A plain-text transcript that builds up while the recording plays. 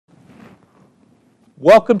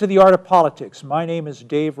Welcome to the Art of Politics. My name is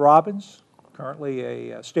Dave Robbins, currently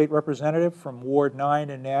a state representative from Ward 9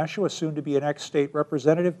 in Nashua, soon to be an ex-state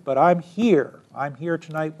representative, but I'm here. I'm here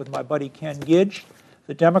tonight with my buddy Ken Gidge,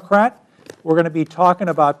 the Democrat. We're going to be talking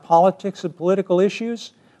about politics and political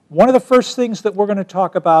issues. One of the first things that we're going to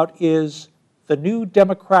talk about is the new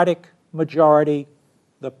Democratic majority,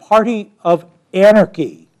 the Party of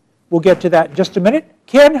Anarchy. We'll get to that in just a minute.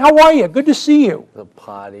 Ken, how are you? Good to see you. The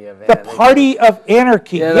Party of Anarchy. The Party of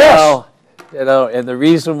Anarchy, yes. And the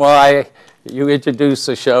reason why you introduced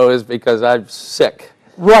the show is because I'm sick.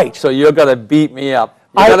 Right. So you're going to beat me up.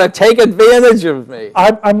 You're going to take advantage of me.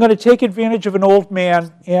 I'm going to take advantage of an old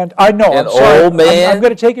man, and I know. An old man? I'm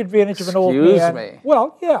going to take advantage of an old man. Excuse me.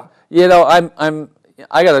 Well, yeah. You know,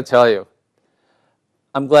 I got to tell you,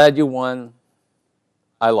 I'm glad you won.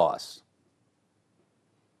 I lost.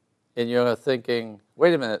 And you're thinking,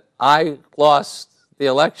 wait a minute, I lost the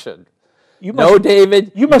election.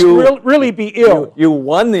 David. You must really be ill. You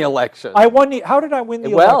won the election. I won the. How did I win the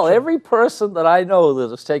election? Well, every person that I know that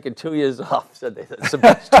has taken 2 years off said it's the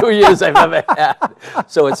best 2 years they've ever had.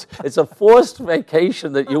 So it's a forced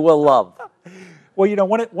vacation that you will love. Well, you know,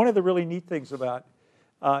 one of the really neat things about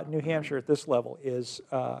New Hampshire at this level is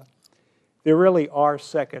there really are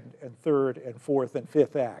second and third and fourth and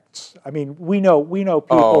fifth acts. I mean, we know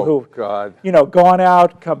people who've gone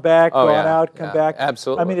out, come back, come back.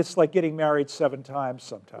 Absolutely. I mean, it's like getting married 7 times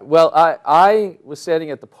sometimes. Well, I was standing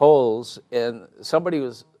at the polls and somebody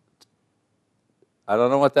was. I don't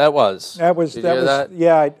know what that was. That was. Did you hear that?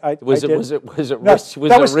 Yeah, I did. Was it No,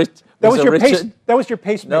 Rich? That was your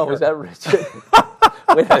pacemaker. No, was that Richard?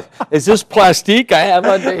 Wait, is this plastique I have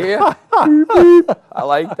under here? I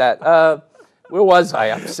like that. Where was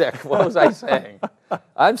I? I'm sick. What was I saying?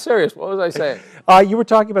 I'm serious. What was I saying? You were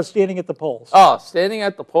talking about standing at the polls. Oh, standing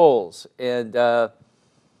at the polls. And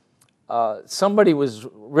somebody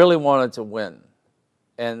really wanted to win.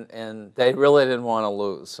 And they really didn't want to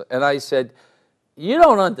lose. And I said, you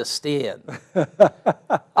don't understand.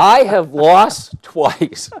 I have lost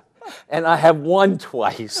twice. And I have won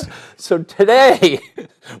twice. So today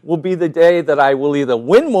will be the day that I will either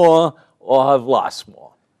win more or have lost more.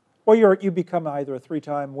 Well, you become either a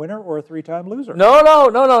 3-time winner or a 3-time loser. No.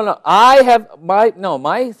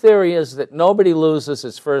 My theory is that nobody loses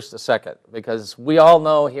its first or second, because we all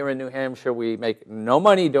know here in New Hampshire we make no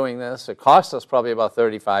money doing this. It costs us probably about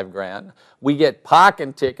 35 grand. We get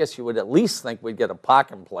parking tickets. You would at least think we'd get a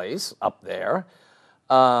parking place up there.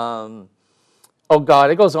 Oh,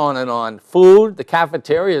 God, it goes on and on. Food, the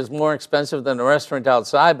cafeteria is more expensive than the restaurant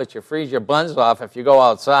outside, but you freeze your buns off if you go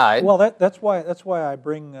outside. Well, that's why I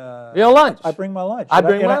bring your lunch. I bring my lunch. I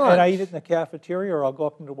bring my lunch. And I eat it in the cafeteria, or I'll go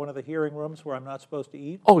up into one of the hearing rooms where I'm not supposed to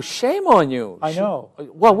eat. Oh, shame on you. I know.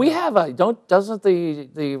 Well, we have doesn't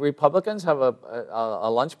the Republicans have a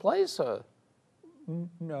lunch place?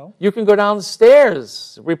 No. You can go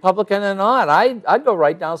downstairs, Republican or not. I'd go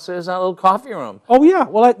right downstairs in a little coffee room. Oh yeah,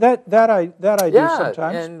 well that I do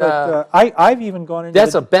sometimes. And, but I've even gone into.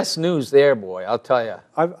 That's the best news there, boy. I'll tell you.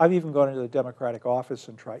 I've even gone into the Democratic office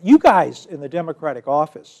and tried. You guys in the Democratic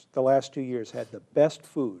office the last 2 years had the best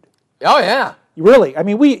food. Oh yeah. Really, I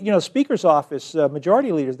mean, Speaker's office,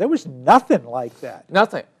 majority leaders, there was nothing like that.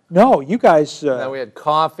 Nothing. No, you guys. Now we had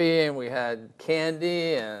coffee and we had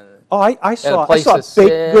candy and. Oh, I saw baked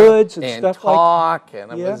goods and stuff like that.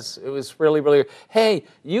 And it was really, really. Hey,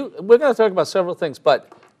 we're going to talk about several things,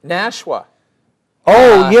 but Nashua.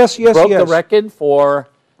 Oh, yes. Broke the record for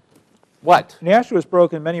what? Nashua's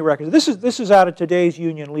broken many records. This is out of today's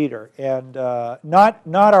Union Leader, and not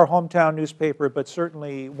our hometown newspaper, but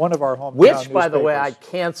certainly one of our hometown newspapers. Which, by the way, I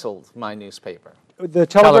canceled my newspaper. The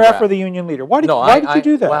Telegraph or the Union Leader? Why did you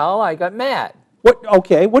do that? Well, I got mad. What?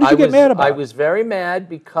 Okay. What did you get mad about? I was very mad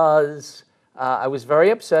because I was very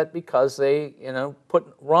upset because they,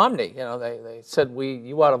 put Romney. They said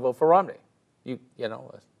you ought to vote for Romney.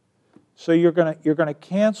 So you're gonna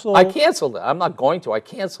cancel. I canceled it. I'm not going to. I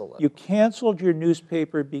canceled it. You canceled your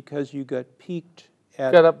newspaper because you got piqued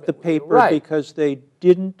at the paper because they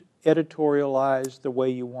didn't editorialize the way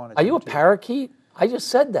you wanted. Are you a parakeet? I just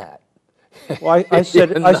said that. Well, I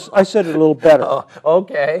said it. I said it a little better. Oh,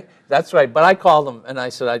 okay, that's right. But I called them and I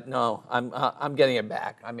said, "No, I'm getting it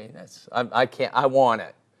back. I mean, I can't. I want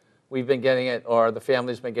it. We've been getting it, or the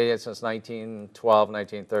family's been getting it since 1912,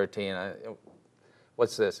 1913.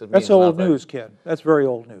 What's this? That's old news, Ken. That's very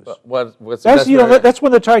old news. What's that's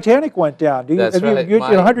when the Titanic went down. That's right. 100 years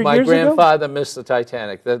ago? My grandfather missed the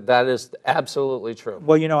Titanic. That is absolutely true.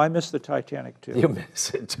 Well, I missed the Titanic too. You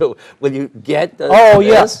miss it too. Will you get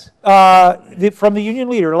yes. From the Union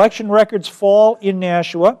Leader, election records fall in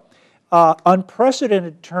Nashua.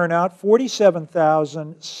 Unprecedented turnout,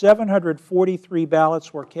 47,743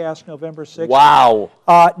 ballots were cast November 6th. Wow.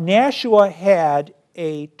 Nashua had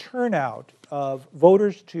a turnout of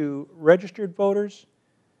voters to registered voters,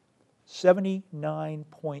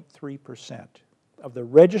 79.3% of the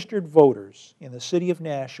registered voters in the city of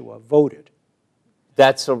Nashua voted.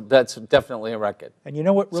 That's definitely a record. And you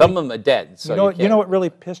know what really, some of them are dead. So you know what really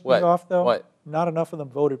pissed me off, though? What? Not enough of them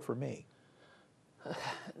voted for me.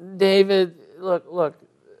 David, look,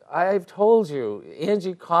 I've told you,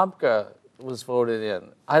 Angie Kopka was voted in.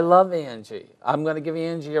 I love Angie. I'm going to give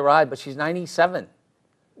Angie a ride, but she's 97.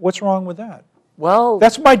 What's wrong with that? Well,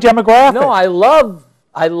 that's my demographic. No, I love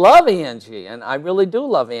Angie, and I really do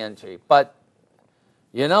love Angie. But,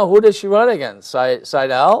 you know, who does she run against?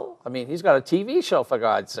 Seidel? I mean, he's got a TV show, for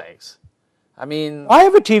God's sakes. I mean... I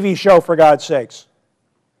have a TV show, for God's sakes.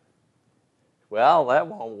 Well, that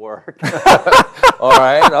won't work. All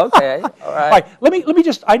right, okay, all right. All right, let me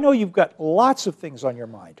just, I know you've got lots of things on your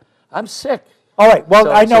mind. I'm sick. All right, well,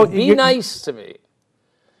 I know. So be nice to me.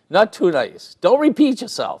 Not too nice. Don't repeat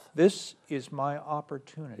yourself. This is my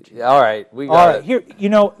opportunity. All right, we got All right, it. here, you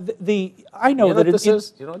know, I know that this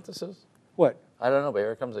is. You know what this is? What? I don't know, but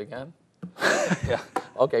here it comes again. Yeah.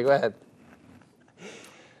 Okay, go ahead.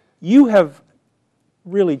 You have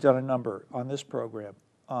really done a number on this program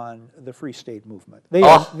on the Free State movement. They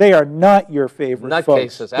are not your favorite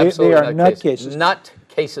folks. Nutcases, absolutely. They are nutcases.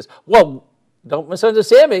 Nutcases. Well, don't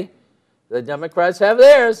misunderstand me. The Democrats have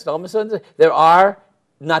theirs. Don't misunderstand. There are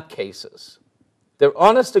nutcases. They're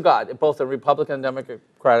honest to God. Both the Republican and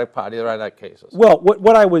Democratic Party, there are nutcases. Well,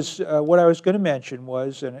 what I was going to mention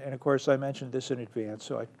was, and of course I mentioned this in advance,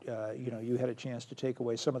 so you know, you had a chance to take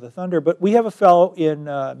away some of the thunder. But we have a fellow in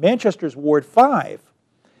Manchester's Ward 5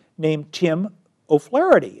 named Tim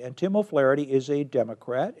O'Flaherty, and Tim O'Flaherty is a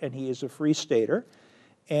Democrat, and he is a Free Stater,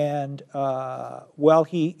 and well,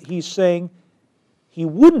 he's saying he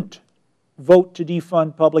wouldn't vote to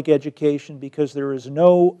defund public education because there is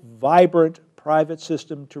no vibrant private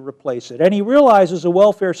system to replace it. And he realizes a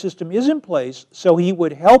welfare system is in place, so he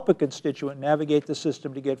would help a constituent navigate the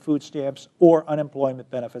system to get food stamps or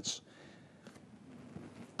unemployment benefits.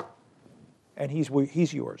 And he's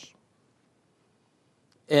yours.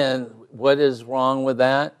 And what is wrong with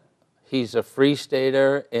that? He's a Free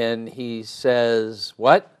Stater, and he says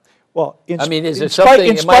what? Well, I mean, is there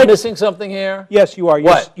something? Am I missing something here? Yes, you are.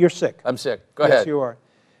 What? You're sick. I'm sick. Go ahead. Yes, you are.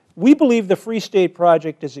 We believe the Free State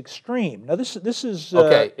Project is extreme. Now, this is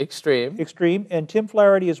okay. Extreme. Extreme, and Tim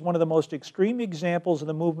Flaherty is one of the most extreme examples of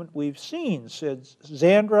the movement we've seen, said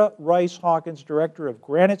Zandra Rice Hawkins, director of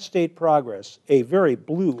Granite State Progress, a very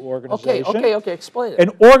blue organization. Okay. Explain it. An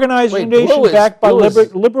organization backed by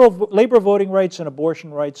labor voting rights and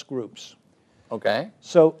abortion rights groups. Okay.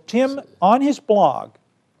 So Tim, on his blog,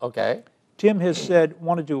 okay, Tim has said,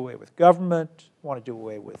 want to do away with government, want to do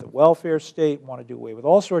away with the welfare state, want to do away with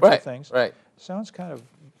all sorts of things. Right. Sounds kind of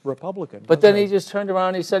Republican. But then he just turned around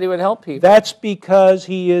and he said he would help people. That's because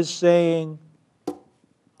he is saying,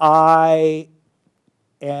 I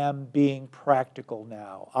am being practical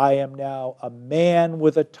now. I am now a man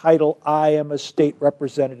with a title. I am a state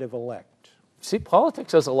representative-elect. See,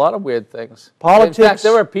 politics does a lot of weird things. Politics. In fact,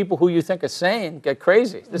 there are people who you think are sane get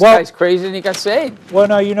crazy. This guy's crazy and he got sane. Well,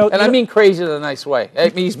 no, you know, and I mean crazy in a nice way. I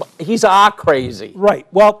mean, he's our crazy. Right.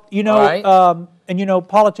 Well, you know, and you know,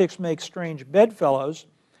 politics makes strange bedfellows.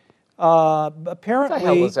 Apparently, what the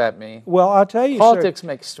hell does that mean? Well, I'll tell you, politics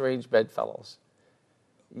makes strange bedfellows.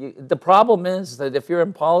 The problem is that if you're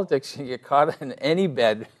in politics and you get caught in any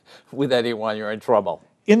bed with anyone, you're in trouble.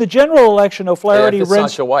 In the general election, O'Flaherty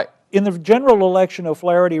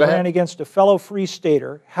ran against a fellow Free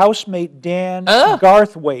Stater, housemate Dan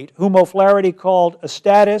Garthwaite, whom O'Flaherty called a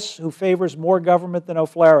status who favors more government than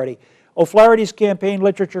O'Flaherty. O'Flaherty's campaign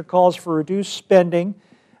literature calls for reduced spending.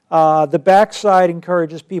 The backside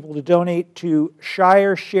encourages people to donate to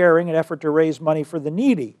Shire Sharing, an effort to raise money for the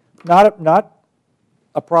needy. Not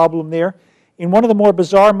a problem there. In one of the more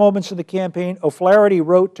bizarre moments of the campaign, O'Flaherty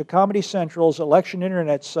wrote to Comedy Central's election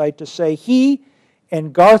internet site to say he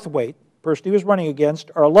and Garthwaite, the person he was running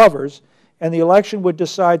against, are lovers, and the election would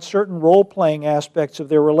decide certain role-playing aspects of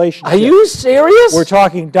their relationship. Are you serious? We're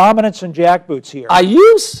talking dominance and jackboots here. Are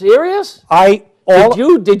you serious?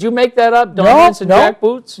 Did you make that up? Dominance and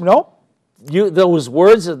jackboots? No. Those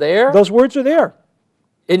words are there? Those words are there.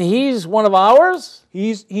 And he's one of ours?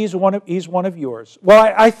 He's one of yours.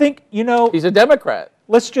 Well, I think, you know, he's a Democrat.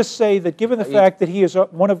 Let's just say that given the fact that he is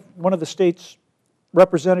one of the state's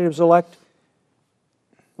representatives-elect,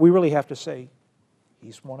 we really have to say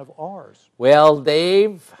he's one of ours. Well,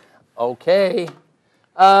 Dave, okay.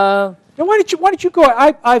 Now, why don't you go?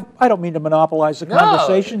 I don't mean to monopolize the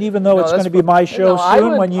conversation, even though no, it's going that's to be my show no, I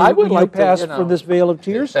soon would- when you I would like to, pass you know. from this veil of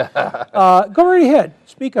tears. Go right ahead.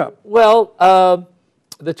 Speak up. Well,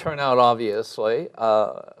 the turnout, obviously.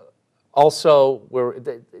 Also,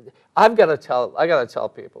 I got to tell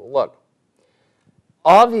people, look,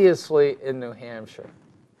 obviously in New Hampshire,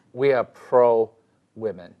 we are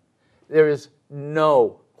pro-women. There is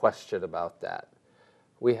no question about that.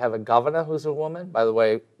 We have a governor who's a woman. By the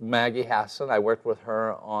way, Maggie Hassan, I worked with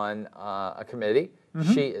her on a committee.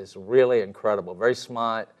 She is really incredible, very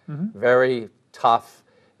smart, very tough,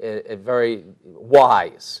 very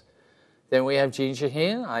wise. Then we have Jean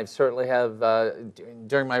Shaheen. I certainly have,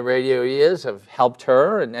 during my radio years, have helped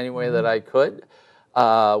her in any way that I could.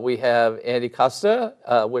 We have Andy Custer,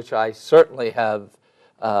 which I certainly have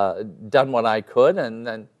done what I could, and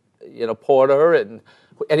then, you know, Porter and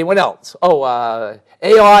anyone else. Oh,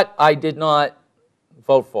 Ayotte, I did not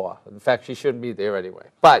vote for. In fact, she shouldn't be there anyway.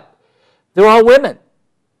 But they're all women.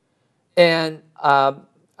 And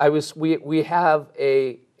we have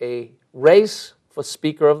a race for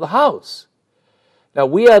Speaker of the House. Now,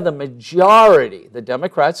 we are the majority. The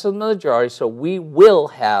Democrats are the majority, so we will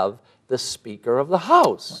have the Speaker of the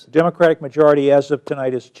House. Democratic majority as of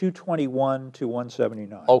tonight is 221 to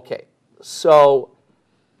 179. Okay, so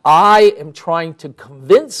I am trying to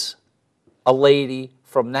convince a lady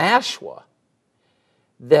from Nashua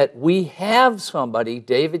that we have somebody,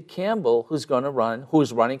 David Campbell, who's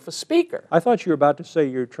running for Speaker. I thought you were about to say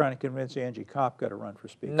you're trying to convince Angie Kopka to run for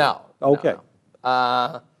Speaker. No. Okay.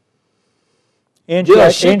 No. Angie,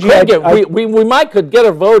 Yeah, we might could get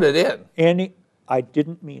her voted in. Andy, I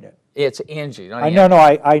didn't mean it. It's Angie. Not I know,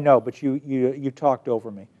 I know, but you talked over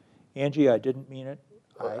me. Angie, I didn't mean it.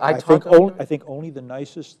 I think only the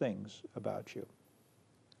nicest things about you.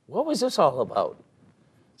 What was this all about?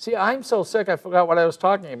 See, I'm so sick I forgot what I was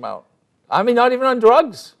talking about. I mean, not even on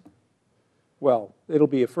drugs. Well, it'll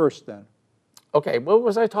be a first then. Okay, what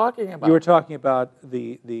was I talking about? You were talking about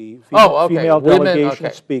the okay. female Women, delegation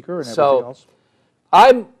okay. speaker and everything else.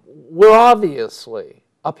 We're obviously,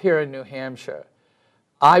 up here in New Hampshire,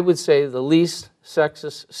 I would say the least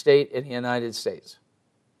sexist state in the United States.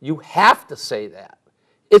 You have to say that.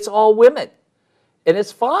 It's all women, and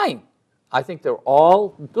it's fine. I think they're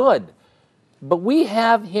all good. But we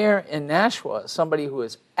have here in Nashua somebody who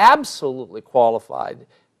is absolutely qualified,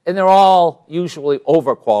 and they're all usually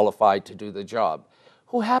overqualified to do the job,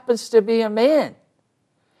 who happens to be a man.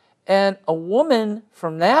 And a woman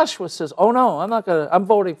from Nashua says, oh no, I'm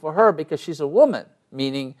voting for her because she's a woman,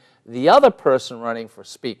 meaning the other person running for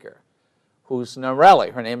Speaker, who's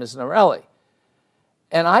Norelli. Her name is Norelli.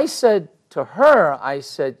 And I said to her,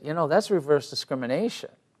 you know, that's reverse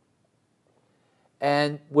discrimination.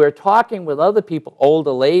 And we're talking with other people,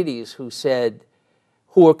 older ladies, who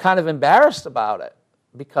were kind of embarrassed about it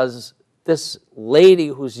because this lady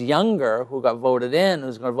who's younger, who got voted in,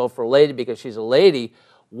 who's going to vote for a lady because she's a lady,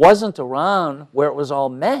 wasn't around where it was all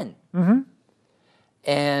men.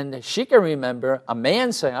 And she can remember a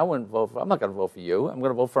man saying, I'm not going to vote for you, I'm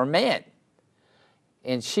going to vote for a man.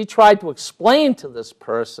 And she tried to explain to this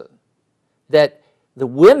person that the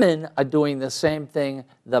women are doing the same thing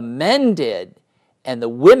the men did, and the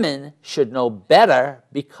women should know better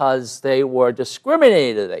because they were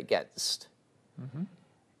discriminated against.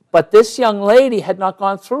 But this young lady had not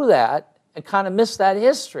gone through that and kind of missed that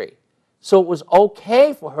history. So it was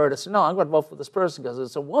okay for her to say, no, I'm going to vote for this person because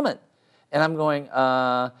it's a woman. And I'm going,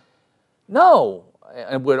 no.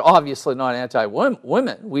 And we're obviously not anti-women.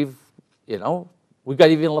 We've got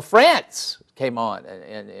even LaFrance came on,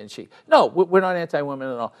 and she, no, we're not anti-women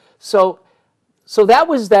at all. So that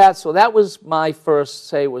was that. So that was my first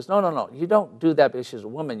say was, no, you don't do that because she's a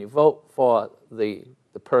woman. You vote for the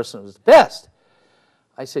person who's the best.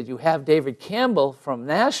 I said, you have David Campbell from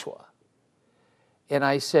Nashua. And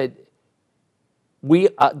I said,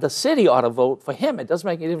 the city ought to vote for him. It doesn't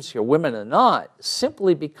make any difference if you're women or not,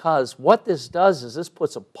 simply because what this does is this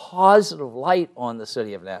puts a positive light on the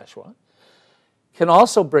city of Nashua, can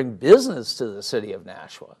also bring business to the city of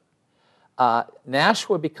Nashua.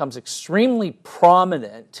 Nashua becomes extremely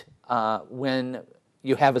prominent when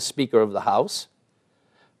you have a Speaker of the House.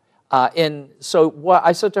 And so what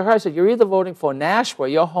I said to her, I said, you're either voting for Nashua,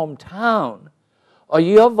 your hometown, or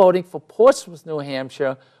you're voting for Portsmouth, New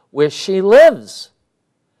Hampshire, where she lives.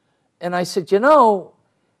 And I said, you know,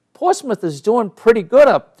 Portsmouth is doing pretty good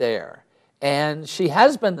up there. And she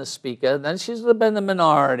has been the Speaker, then she's been the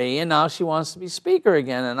minority, and now she wants to be Speaker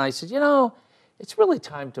again. And I said, you know, it's really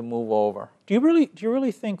time to move over. Do you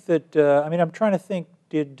really think that, I mean, I'm trying to think,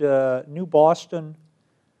 did New Boston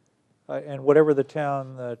and whatever the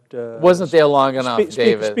town that Wasn't there long enough,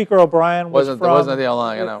 David. Speaker O'Brien was from. Wasn't there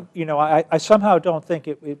long enough. You know, I somehow don't think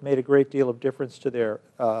it made a great deal of difference to their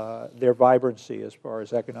vibrancy as far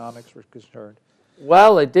as economics were concerned.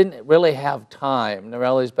 Well, it didn't really have time.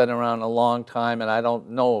 Norelli's been around a long time, and I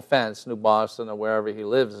don't, no offense, New Boston or wherever he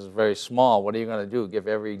lives is very small. What are you going to do, give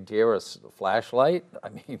every deer a flashlight? I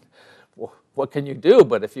mean, what can you do?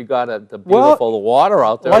 But if you got the beautiful water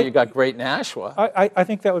out there, you got great Nashua. I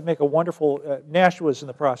think that would make a wonderful, Nashua is in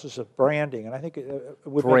the process of branding, and I think it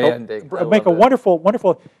would make a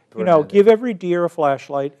wonderful, you know, give every deer a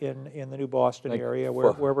flashlight in the New Boston area,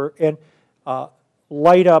 wherever, and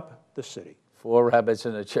light up the city. 4 rabbits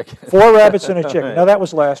and a chicken. 4 rabbits and a chicken. Now, that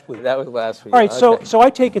was last week. That was last week. All right, okay. so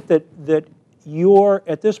I take it that you're,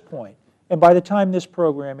 at this point, and by the time this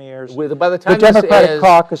program airs, by the time the Democratic airs,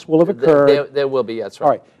 caucus will have occurred. There will be, that's right.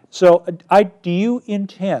 All right, so do you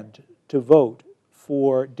intend to vote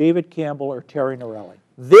for David Campbell or Terry Norelli?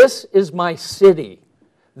 This is my city.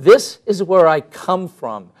 This is where I come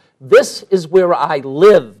from. This is where I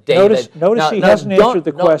live, David. Notice he hasn't answered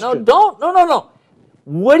the question. No.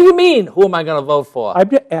 What do you mean, who am I going to vote for? I'm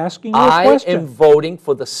asking you a question. I am voting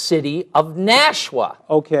for the city of Nashua.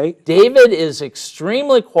 Okay. David is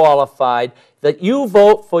extremely qualified that you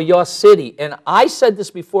vote for your city. And I said this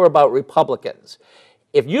before about Republicans.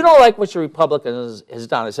 If you don't like what your Republican has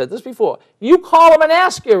done, I said this before, you call them and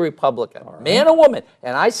ask your Republican, right, man or woman.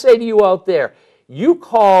 And I say to you out there, you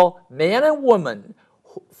call man and woman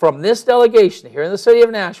from this delegation here in the city of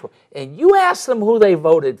Nashua, and you ask them who they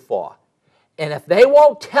voted for. And if they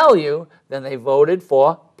won't tell you, then they voted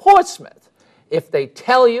for Portsmouth. If they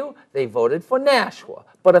tell you, they voted for Nashua.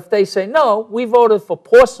 But if they say, no, we voted for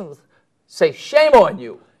Portsmouth, say, shame on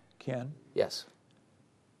you. Ken? Yes.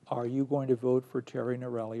 Are you going to vote for Terry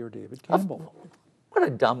Norelli or David Campbell? What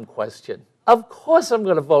a dumb question. Of course I'm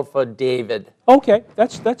going to vote for David. Okay,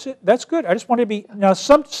 that's it. That's good. I just want to be, now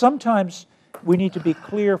sometimes we need to be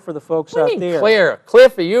clear for the folks out there. Clear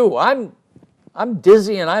for you. I'm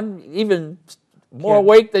dizzy, and I'm even more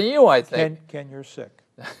awake than you, I think. Ken, you're sick.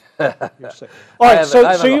 You're sick. All right,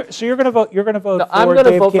 so you're going to vote. You're going to vote for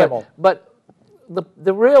Dave Campbell. But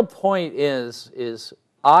the real point is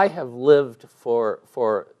I have lived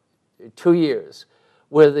for 2 years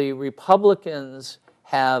where the Republicans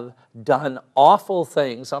have done awful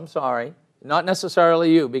things. I'm sorry, not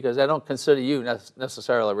necessarily you, because I don't consider you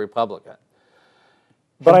necessarily a Republican.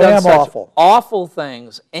 But I am awful. Awful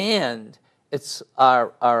things, and it's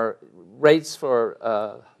our rates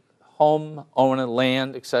for home owning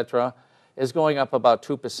land, etc., is going up about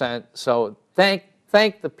 2%. So thank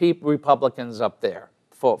the Republicans up there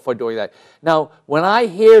for doing that. Now, when I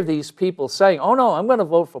hear these people saying, "Oh no, I'm going to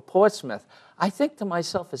vote for Portsmouth," I think to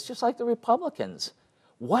myself, it's just like the Republicans.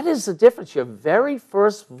 What is the difference? Your very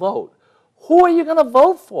first vote. Who are you going to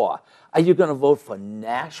vote for? Are you going to vote for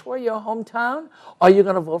Nashua, your hometown? Or are you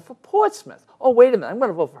going to vote for Portsmouth? Oh, wait a minute, I'm going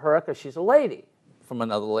to vote for her because she's a lady from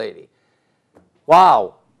another lady.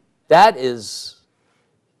 Wow, that is,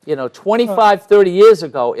 25, 30 years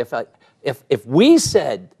ago, if we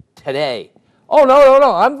said today, oh,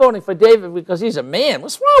 no, I'm voting for David because he's a man.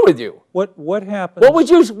 What's wrong with you? What happens?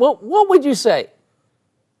 What would you say?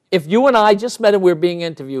 If you and I just met and we were being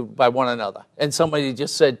interviewed by one another, and somebody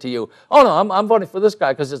just said to you, "Oh no, I'm voting for this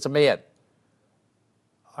guy because it's a man."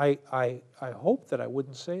 I hope that I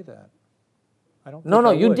wouldn't say that. I don't.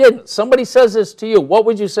 No, you didn't. Somebody says this to you. What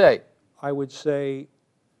would you say? I would say,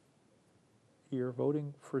 "You're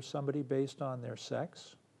voting for somebody based on their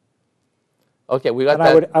sex." Okay, we got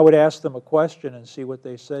and that. I would ask them a question and see what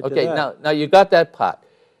they said. Okay, to that. now you got that part.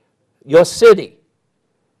 Your city.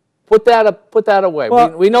 Put that away.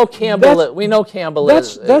 Well, we know Campbell. We know Campbell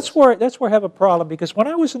is. That's where I have a problem, because when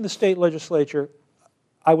I was in the state legislature,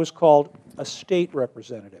 I was called a state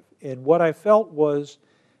representative, and what I felt was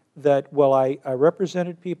that while I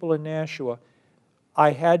represented people in Nashua,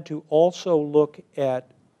 I had to also look at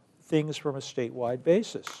things from a statewide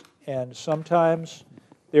basis, and sometimes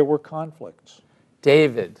there were conflicts.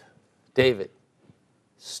 David,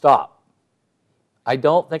 stop. I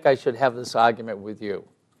don't think I should have this argument with you.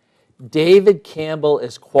 David Campbell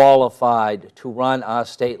is qualified to run our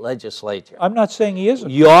state legislature. I'm not saying he isn't.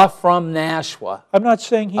 You're from Nashua. I'm not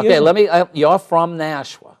saying he isn't. Okay, you're from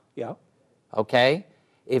Nashua. Yeah. Okay?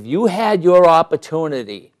 If you had your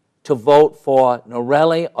opportunity to vote for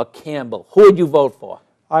Norelli or Campbell, who would you vote for?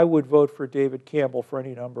 I would vote for David Campbell for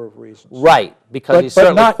any number of reasons. Right, because he's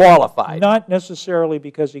certainly qualified. Not necessarily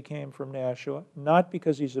because he came from Nashua, not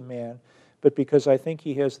because he's a man, but because I think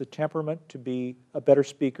he has the temperament to be a better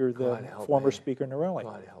speaker than former Speaker Norelli.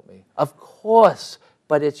 God help me. Of course,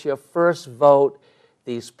 but it's your first vote.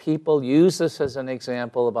 these people use this as an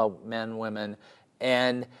example about men, women,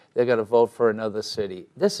 and they're going to vote for another city.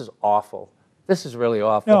 This is awful. This is really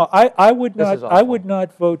awful. No, I would This is not. I awful. would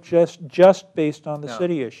not vote just based on the No.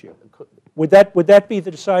 city issue. Would that be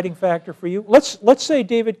the deciding factor for you? Let's say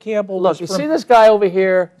David Campbell Look, was you from see this guy over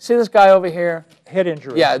here? See this guy over here? head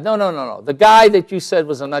injury. Yeah, no. The guy that you said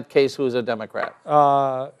was a nutcase who was a Democrat.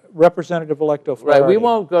 Representative-elect O'Flaherty. Right, we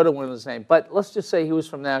won't go to his name, but let's just say he was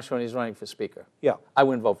from Nashua and he's running for speaker. Yeah. I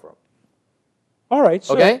wouldn't vote for him. All right.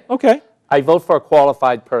 So, Okay? Okay. I vote for a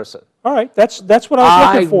qualified person. All right. That's what I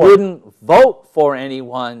was looking for. I wouldn't vote for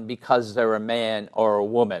anyone because they're a man or a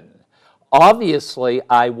woman. Obviously,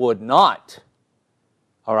 I would not.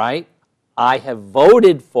 All right? I have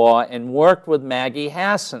voted for and worked with Maggie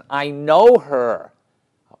Hassan. I know her.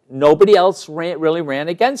 Nobody else really ran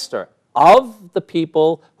against her. Of the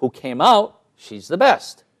people who came out, she's the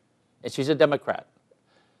best. And she's a Democrat.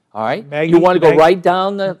 All right? You want to go right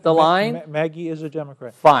down the line? Maggie is a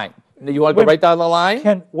Democrat. Fine. You want to go right down the line?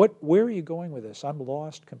 Ken, where are you going with this? I'm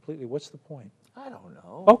lost completely. What's the point? I don't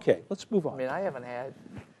know. Okay, let's move on. I mean, I haven't had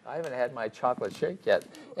my chocolate shake yet.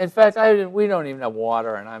 In fact, we don't even have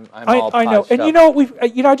water, and I'm all I know, parched and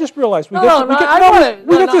up. you know, I just realized we No, got no, I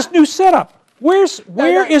we got this new setup. Where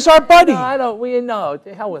is our buddy? No, I don't. We know.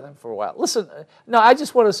 To hell with him for a while. Listen, no, I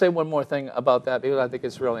just want to say one more thing about that because I think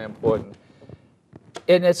it's really important.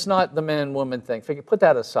 And it's not the man-woman thing. Put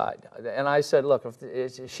that aside. And I said, look,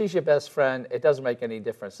 if she's your best friend, it doesn't make any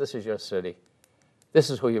difference. This is your city. This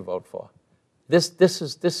is who you vote for. This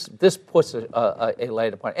puts a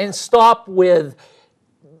light upon it. And stop with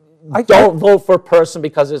don't vote for a person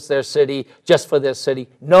because it's their city, just for their city.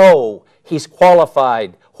 No, he's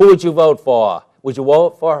qualified. Who would you vote for? Would you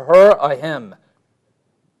vote for her or him?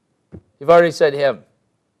 You've already said him.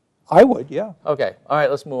 I would, yeah. Okay. All right.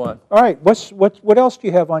 Let's move on. All right. What else do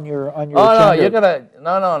you have on your Oh agenda? no, you're gonna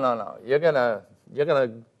no. You're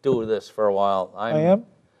gonna do this for a while. I am.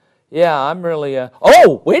 Yeah, I'm really.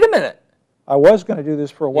 Oh, wait a minute. I was going to do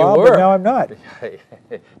this for a while, were. but now I'm not.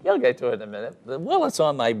 You'll get to it in a minute. Well, it's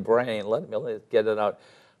on my brain. Let me get it out.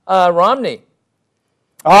 Romney.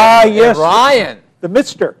 Ah, And yes. Ryan. The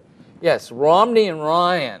Midster. Yes, Romney and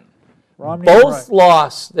Ryan. Romney and Both Ryan.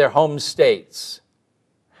 lost their home states.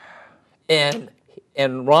 And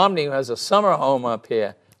Romney, who has a summer home up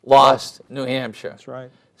here, lost New Hampshire. That's right.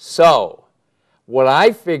 So, what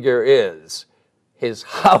I figure is his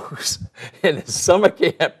house and his summer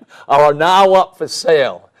camp are now up for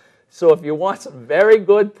sale. So if you want some very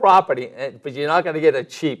good property, but you're not going to get it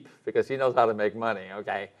cheap because he knows how to make money,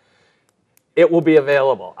 okay, it will be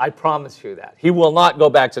available. I promise you that. He will not go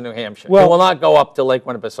back to New Hampshire. Well, he will not go up to Lake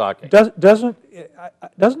Winnipesaukee.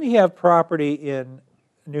 Doesn't he have property in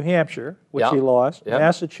New Hampshire, which Yeah. he lost, Yeah.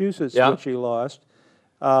 Massachusetts, Yeah. which he lost,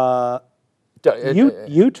 Do-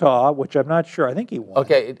 Utah, which I'm not sure. I think he won.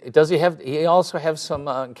 Okay, does he have? He also have some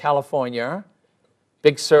in California,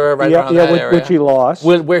 Big Sur, right around that area, which he lost.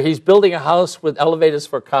 where he's building a house with elevators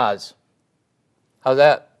for cars. How's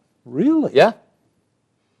that? Really? Yeah,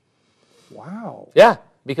 Wow. yeah.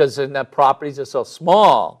 Because in the properties are so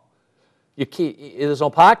small, there's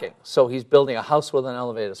no parking. So he's building a house with an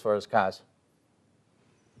elevators for his cars.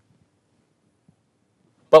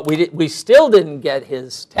 But we still didn't get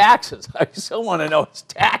his taxes. I still want to know his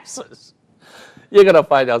taxes. You're going to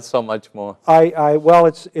find out so much more. Well,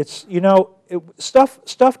 it's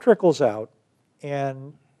stuff trickles out,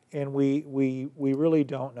 and we really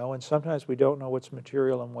don't know, and sometimes we don't know what's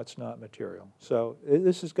material and what's not material. So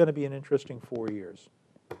this is going to be an interesting 4 years.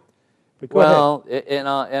 But go ahead. Well,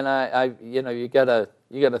 you gotta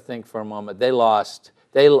think for a moment. They lost.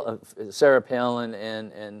 Sarah Palin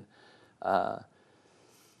and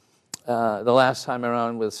the last time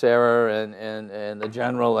around with Sarah and the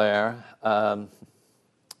general there,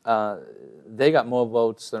 they got more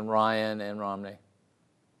votes than Ryan and Romney.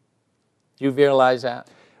 Do you realize that?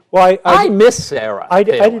 Well, I miss Sarah. I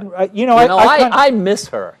Palin. didn't. I miss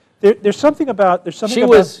her. There's something about She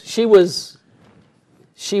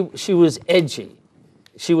was edgy.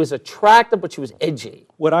 She was attractive, but she was edgy.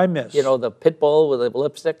 what I miss. You know, the pit bull with the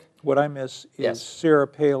lipstick. What I miss is Yes. Sarah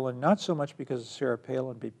Palin, not so much because of Sarah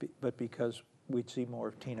Palin, but because we'd see more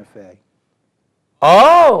of Tina Fey.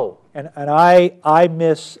 Oh, And I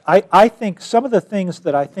think some of the things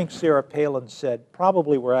that I think Sarah Palin said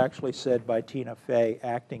probably were actually said by Tina Fey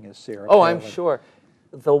acting as Sarah Palin. oh, I'm sure.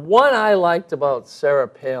 The one I liked about Sarah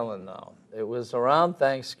Palin, though, it was around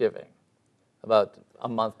Thanksgiving, about a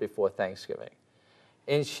month before Thanksgiving,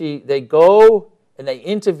 and they go and they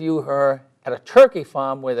interview her at a turkey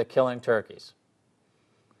farm where they're killing turkeys.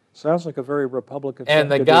 Sounds like a very Republican And thing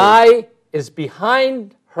the to do. guy is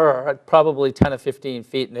behind her at probably 10 or 15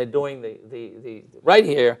 feet, and they're doing the right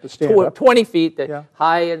here, The stand-up. 20 feet, Yeah.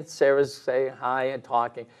 hi, and Sarah's saying hi and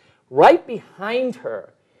talking. Right behind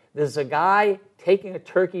her, there's a guy taking a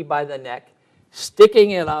turkey by the neck,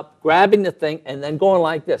 sticking it up, grabbing the thing, and then going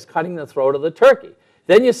like this, cutting the throat of the turkey.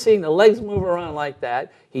 Then you're seeing the legs move around like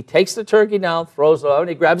that. He takes the turkey down, throws it over, and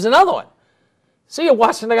he grabs another one. So you're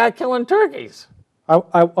watching the guy killing turkeys.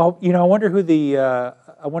 I wonder who the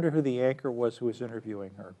anchor was who was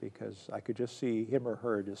interviewing her, because I could just see him or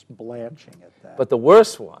her just blanching at that. But the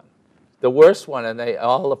worst one, and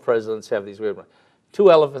all the presidents have these weird ones, 2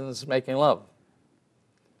 elephants making love.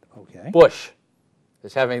 Okay. Bush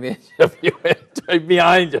is having the interview right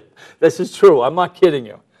behind you. This is true. I'm not kidding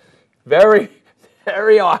you. Very,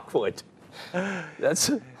 very awkward. That's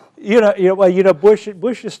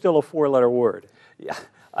Bush is still a 4-letter word. yeah.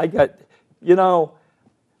 I got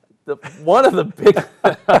one of the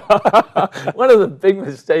big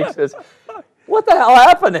mistakes is what the hell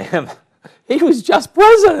happened to him? He was just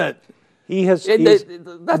president.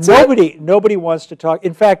 Nobody wants to talk.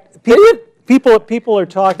 In fact, people are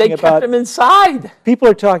talking They kept him inside. People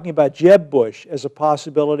are talking about Jeb Bush as a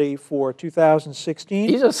possibility for 2016.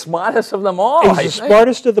 He's the smartest of them all. He's the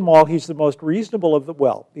smartest of them all. He's the most reasonable of the,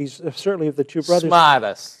 well, he's certainly of the 2 brothers.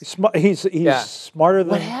 Smartest. He's Yeah. smarter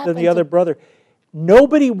than the other brother.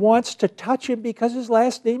 Nobody wants to touch him because his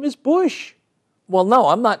last name is Bush. Well, no,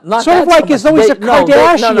 I'm not Sort of like as though he's a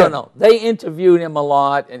Kardashian. No. They interviewed him a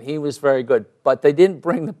lot, and he was very good. But they didn't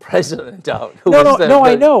bring the president out.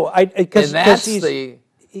 I know. Because it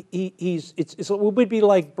would be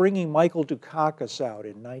like bringing Michael Dukakis out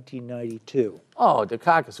in 1992. Oh,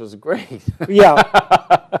 Dukakis was great. Yeah.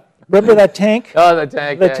 Remember that tank? Oh, the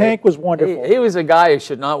tank. The tank was wonderful. He was a guy who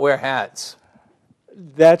should not wear hats.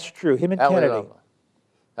 That's true. Him and That Kennedy. was awful.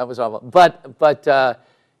 That was awful. But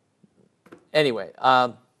anyway,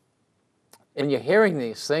 and you're hearing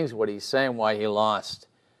these things, what he's saying, why he lost.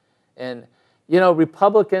 And,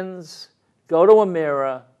 Republicans go to a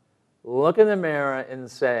mirror, look in the mirror and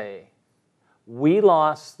say, we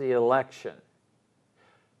lost the election.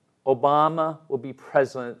 Obama will be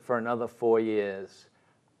president for another 4 years.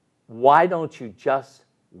 Why don't you just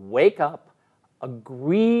wake up,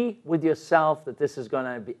 agree with yourself that this is going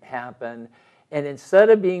to happen, and instead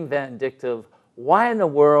of being vindictive, why in the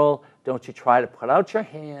world don't you try to put out your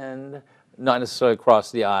hand, not necessarily across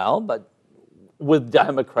the aisle, but with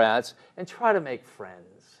Democrats, and try to make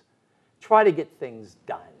friends. Try to get things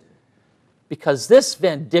done. Because this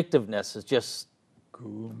vindictiveness is just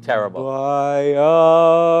terrible.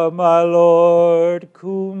 Kumbaya, my lord,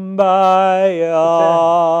 kumbaya.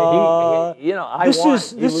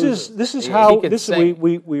 This is how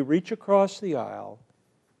we reach across the aisle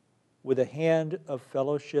with a hand of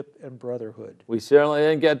fellowship and brotherhood. We certainly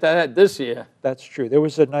didn't get that this year. That's true. There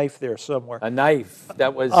was a knife there somewhere. A knife.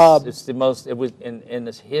 That was it's the most. It was in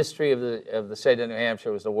the history of the state of New Hampshire.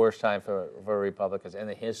 It was the worst time for Republicans in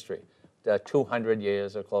the history. 200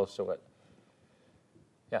 years or close to it.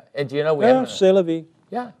 Yeah, and do you know we have? C'est la vie.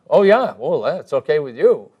 Yeah. Oh yeah. Well, that's okay with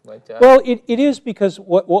you. But, well, it is, because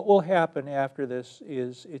what will happen after this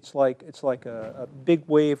is it's like a big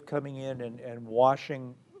wave coming in and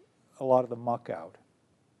washing a lot of the muck out.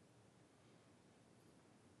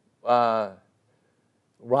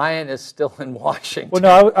 Ryan is still in Washington. Well,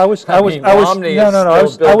 no, Romney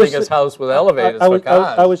is still building his house with elevators for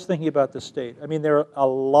cars. I was thinking about the state. I mean, there are a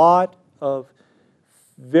lot of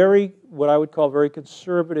what I would call very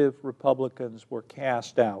conservative Republicans were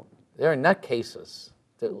cast out. There are nutcases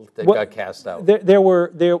that got cast out. There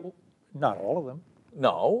were not all of them.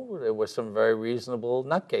 No, there were some very reasonable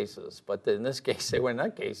nutcases, but in this case, they were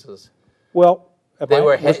nutcases. Well, am I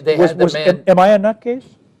a nutcase?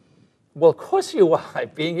 Well, of course you are.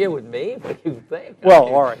 Being here with me, what do you think? Well,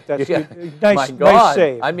 all right, that's nice. My God. Nice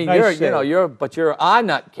save. I mean, nice you're a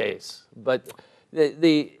nutcase. But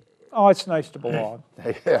the oh, it's nice to belong.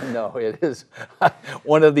 No, it is.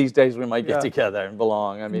 One of these days we might get together and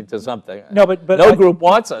belong. I mean, to something. No, but no group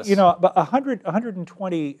wants us. But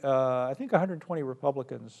 120. I think 120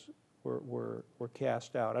 Republicans were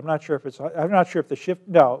cast out. I'm not sure if the shift.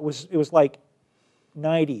 No, it was like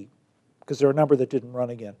 90, because there are a number that didn't run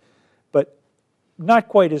again, but not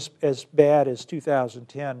quite as bad as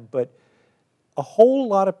 2010. But a whole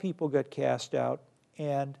lot of people got cast out,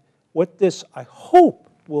 and what this, I hope,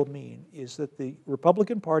 will mean is that the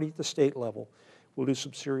Republican Party at the state level will do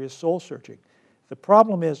some serious soul searching. The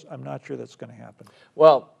problem is, I'm not sure that's going to happen.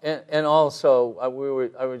 Well, and also we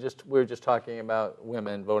were just talking about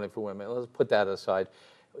women, voting for women. Let's put that aside.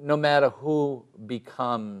 No matter who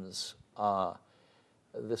becomes the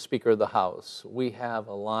Speaker of the House, we have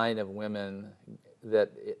a line of women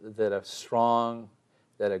that are strong,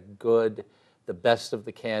 that are good, the best of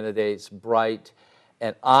the candidates, bright.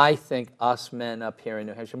 And I think us men up here in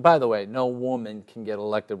New Hampshire, and by the way, no woman can get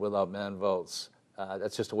elected without men votes.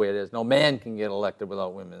 That's just the way it is. No man can get elected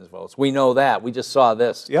without women's votes. We know that. We just saw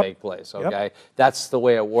this take place, okay? Yep. That's the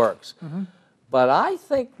way it works. Mm-hmm. But I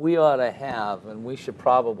think we ought to have, and we should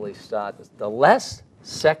probably start this, the less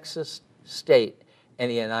sexist state in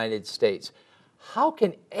the United States. How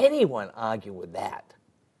can anyone argue with that?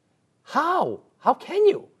 How? How can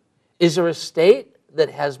you? Is there a state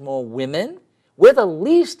that has more women? We're the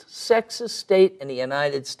least sexist state in the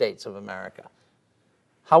United States of America.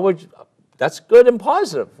 How would you... That's good and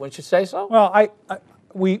positive, wouldn't you say so? Well,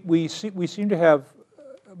 we seem to have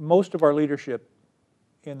most of our leadership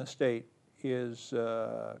in the state is,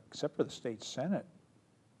 except for the state senate,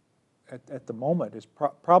 at the moment is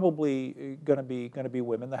probably going to be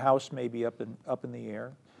women. The House may be up in the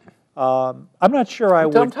air. I'm not sure I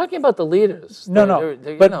would. I'm talking about the leaders. No,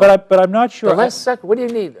 but I'm not sure. The less what do you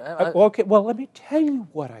need? Okay, well, let me tell you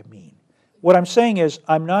what I mean. What I'm saying is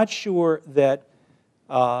I'm not sure that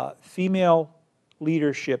female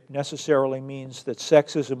leadership necessarily means that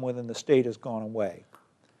sexism within the state has gone away.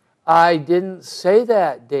 I didn't say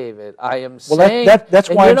that, David. I am saying... Well, that's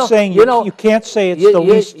why I'm saying you can't say it's the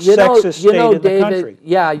least sexist state in the country.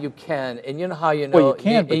 Yeah, you can. And you know how you know... Well, you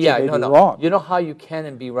can, but you may be wrong. You know how you can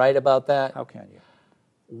and be right about that? How can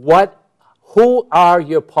you? Who are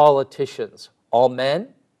your politicians? All men?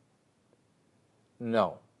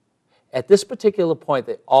 No. At this particular point,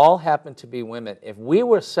 they all happen to be women. If we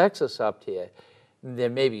were sexist up here, there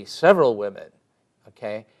may be several women,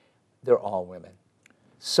 okay? They're all women.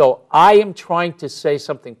 So I am trying to say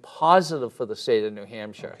something positive for the state of New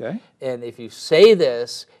Hampshire. Okay. And if you say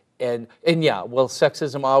this, and yeah, will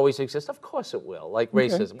sexism always exist? Of course it will, like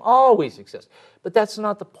racism always exists. But that's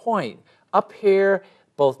not the point. Up here,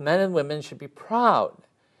 both men and women should be proud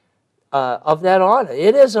of that honor.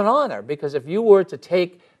 It is an honor, because if you were to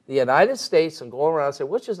take the United States and go around and say,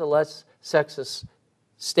 which is the less sexist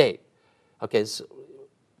state? Okay, so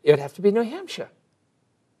it would have to be New Hampshire.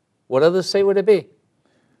 What other state would it be?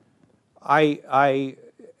 I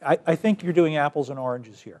think you're doing apples and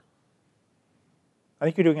oranges here. I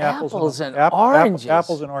think you're doing apples and oranges.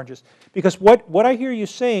 Apples and oranges. Because what I hear you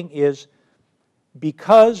saying is,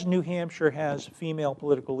 because New Hampshire has female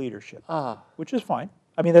political leadership, which is fine.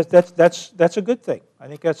 I mean, that's a good thing. I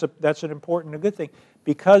think that's an important and a good thing,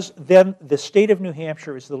 because then the state of New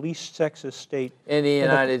Hampshire is the least sexist state in the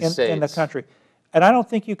United States in the country. And I don't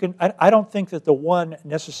think you can. I don't think that the one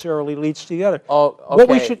necessarily leads to the other. Oh, okay. What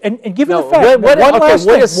we should, and given the fact, what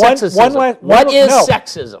is sexism? What is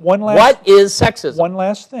sexism? What is sexism? One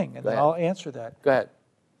last thing, and then I'll answer that. Go ahead.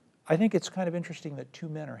 I think it's kind of interesting that two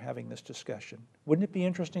men are having this discussion. Wouldn't it be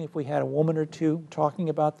interesting if we had a woman or two talking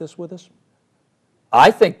about this with us?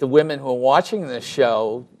 I think the women who are watching this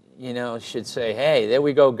show, should say, hey, there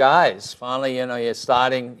we go, guys. Finally, you're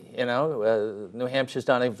starting, New Hampshire's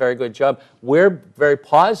done a very good job. We're very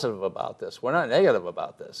positive about this. We're not negative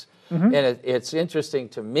about this. Mm-hmm. And it's interesting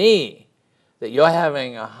to me that you're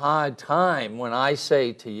having a hard time when I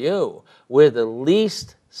say to you, we're the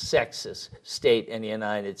least sexist state in the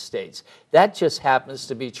United States. That just happens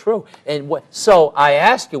to be true. And so I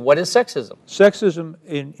ask you, what is sexism? Sexism,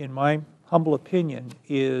 in my humble opinion,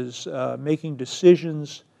 is making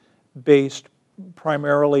decisions based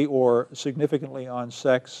primarily or significantly on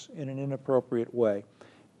sex in an inappropriate way.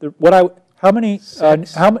 How many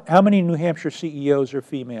New Hampshire CEOs are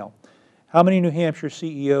female? How many New Hampshire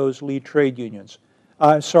CEOs lead trade unions?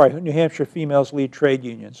 New Hampshire females lead trade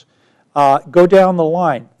unions. Go down the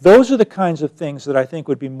line. Those are the kinds of things that I think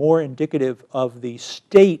would be more indicative of the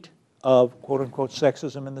state of quote-unquote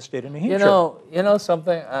sexism in the state of New Hampshire. You know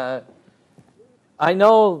something? I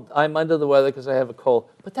know I'm under the weather because I have a cold,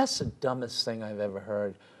 but that's the dumbest thing I've ever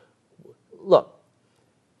heard. Look,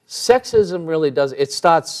 sexism really does, it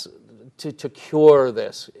starts to cure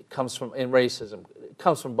this. It comes from, in racism, it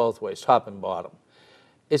comes from both ways, top and bottom.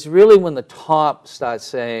 It's really when the top starts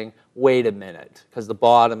saying, wait a minute, because the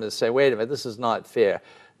bottom is saying, wait a minute, this is not fair,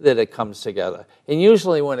 that it comes together. And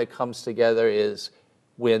usually when it comes together is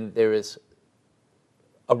when there is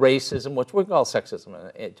a racism, which we call sexism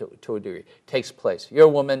to a degree, takes place. You're a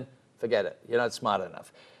woman, forget it. You're not smart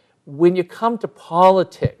enough. When you come to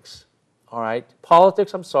politics, all right,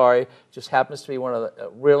 politics, I'm sorry, just happens to be one of the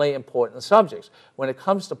really important subjects. When it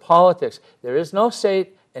comes to politics, there is no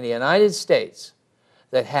state in the United States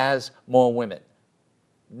that has more women.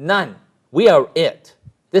 None. We are it.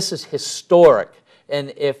 This is historic.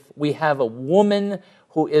 And if we have a woman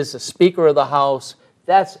who is the Speaker of the House,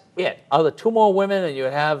 That's it. Other two more women, and you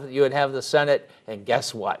would have the Senate, and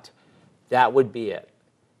guess what? That would be it.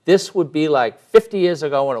 This would be like 50 years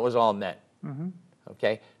ago when it was all men.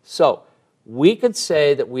 Okay? So we could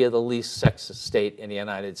say that we are the least sexist state in the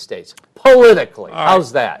United States, politically.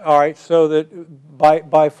 How's that? All right, so that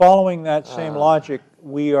by following that same logic,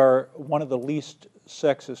 we are one of the least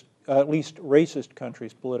sexist, least racist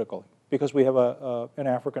countries politically, because we have an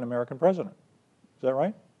African-American president. Is that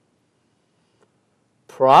right?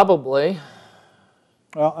 Probably.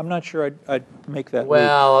 Well, I'm not sure I'd make that leap.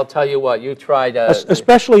 Well, I'll tell you what. You tried.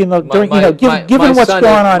 Especially in the given what's going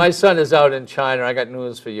on. My son is out in China. I got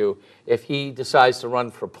news for you. If he decides to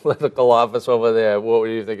run for political office over there, what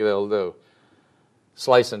do you think they'll do?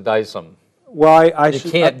 Slice and dice him. Well, you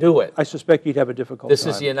can't do it. I suspect you'd have a difficult time. This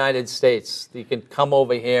is the United States. You can come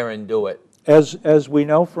over here and do it. As we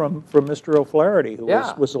know from Mr. O'Flaherty, who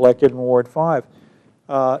was elected in Ward 5.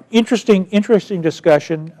 Interesting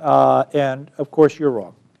discussion, and of course you're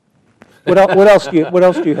wrong. What else do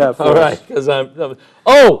you have for us? All right, because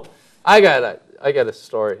I got a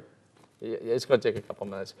story. It's going to take a couple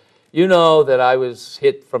minutes. You know that I was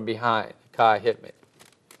hit from behind. A car hit me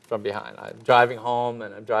from behind. I'm driving home,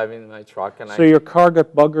 and I'm driving my truck, and so your car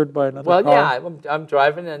got buggered by another car? Well, yeah, I'm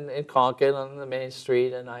driving in Concord on the main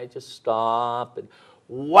street, and I just stop and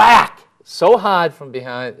whack so hard from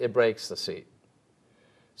behind it breaks the seat.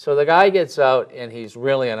 So the guy gets out, and he's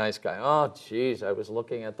really a nice guy. Oh, geez, I was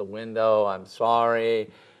looking at the window. I'm sorry,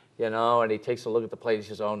 and he takes a look at the plate. He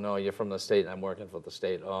says, oh, no, you're from the state, and I'm working for the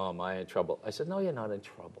state. Oh, am I in trouble? I said, no, you're not in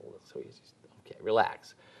trouble. So he's, okay,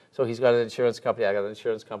 relax. So he's got an insurance company. I got an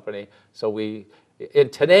insurance company. So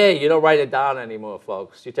and today, you don't write it down anymore,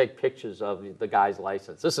 folks. You take pictures of the guy's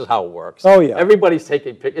license. This is how it works. Oh, yeah. Everybody's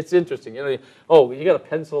taking pictures. It's interesting. You got a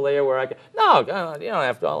pencil there where I can. No, you don't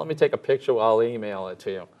have to. Let me take a picture. I'll email it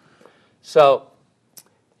to you. So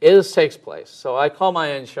this takes place. So I call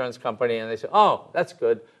my insurance company, and they say, oh, that's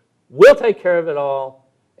good. We'll take care of it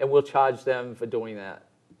all, and we'll charge them for doing that.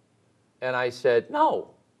 And I said, no.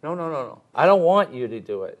 I don't want you to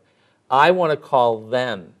do it. I want to call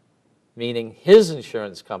them, meaning his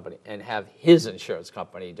insurance company, and have his insurance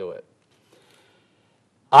company do it.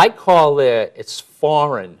 I call there, it's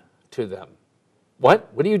foreign to them.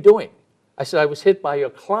 What? What are you doing? I said, I was hit by your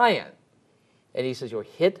client. And he says, you were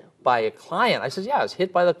hit by a client? I said, yeah, I was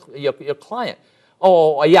hit by your client.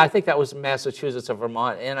 Oh, yeah, I think that was Massachusetts or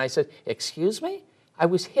Vermont. And I said, excuse me? I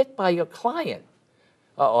was hit by your client.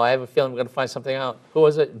 Uh-oh, I have a feeling we're going to find something out. Who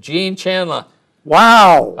was it? Gene Chandler.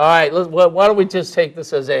 Wow. All right, why don't we just take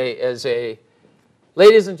this as a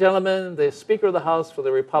ladies and gentlemen, the Speaker of the House for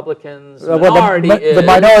the Republicans, the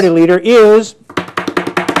minority leader is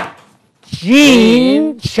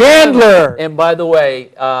Gene Chandler. And by the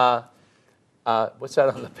way, what's that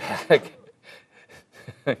on the back?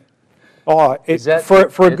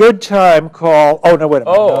 For a good time, call. Oh no, wait a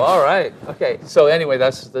minute. Oh, all right. Okay. So anyway,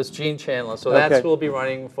 that's Gene Chandler. So that's who will be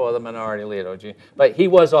running for the minority leader. But he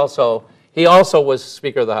also was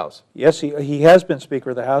Speaker of the House. Yes, he has been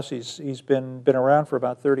Speaker of the House. He's been around for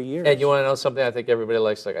about 30 years. And you want to know something? I think everybody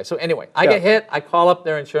likes that guy. So anyway, I get hit. I call up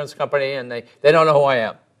their insurance company, and they don't know who I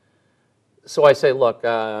am. So I say, look,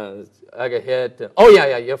 I get hit. Oh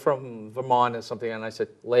yeah, you're from Vermont or something. And I said,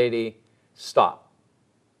 lady, stop.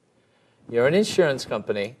 You're an insurance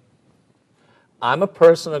company. I'm a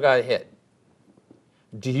person who got hit.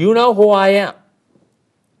 Do you know who I am?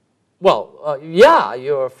 Well, yeah,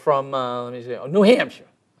 you're from, let me see, New Hampshire.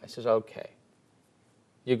 I says, okay,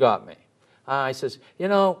 you got me. I says,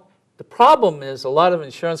 the problem is a lot of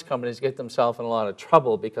insurance companies get themselves in a lot of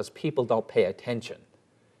trouble because people don't pay attention.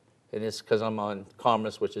 And it's because I'm on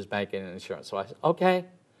commerce, which is banking and insurance. So I said, okay,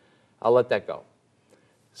 I'll let that go.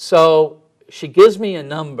 So she gives me a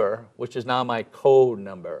number, which is now my code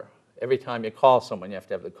number. Every time you call someone, you have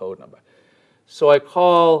to have the code number. So I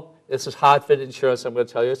call, this is Hartford Insurance. I'm going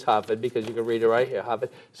to tell you it's Hartford because you can read it right here, Hartford.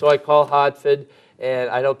 So I call Hartford, and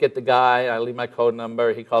I don't get the guy. I leave my code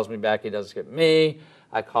number. He calls me back. He doesn't get me.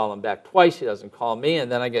 I call him back twice. He doesn't call me. And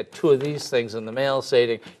then I get 2 of these things in the mail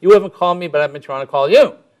saying, you haven't called me, but I've been trying to call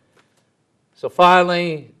you. So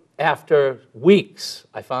finally, after weeks,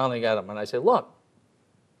 I finally got him. And I said, look,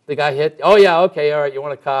 the guy hit. Oh, yeah, okay, all right. You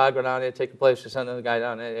want a car? Go down there, take a place. You're sending the guy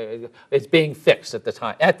down there. It's being fixed at the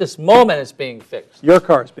time. At this moment, it's being fixed. Your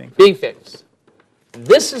car is being fixed. Being fixed.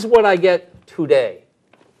 This is what I get today.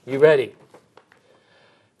 You ready?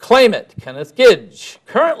 Claimant, Kenneth Gidge.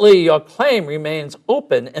 Currently, your claim remains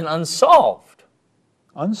open and unsolved.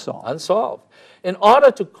 Unsolved? Unsolved. In order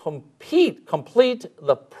to complete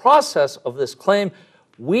the process of this claim,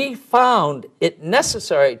 we found it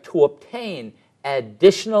necessary to obtain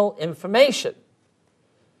additional information.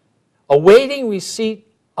 awaiting receipt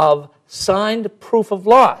of signed proof of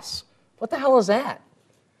loss. What the hell is that?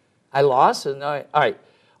 I lost, and all right.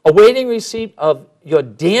 Awaiting receipt of your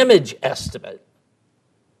damage estimate.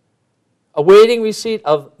 Awaiting receipt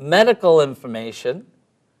of medical information.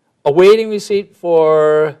 Awaiting receipt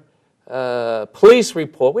for police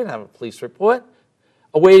report. We don't have a police report.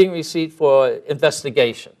 Awaiting receipt for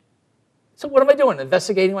investigation. So what am I doing?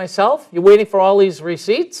 Investigating myself? You're waiting for all these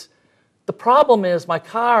receipts? The problem is my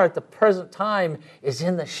car at the present time is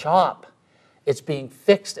in the shop. It's being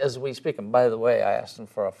fixed as we speak. And by the way, I asked them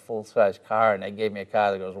for a full-size car, and they gave me a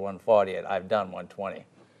car that goes 140, and I've done 120.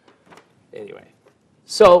 Anyway,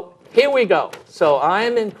 so here we go. So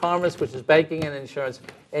I'm in commerce, which is banking and insurance,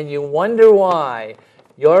 and you wonder why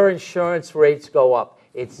your insurance rates go up.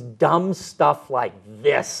 It's dumb stuff like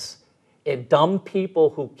this. And dumb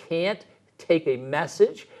people who can't take a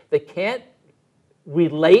message, they can't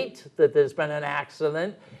relate that there's been an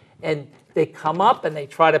accident, and they come up and they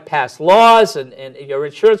try to pass laws, and your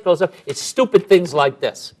insurance goes up. It's stupid things like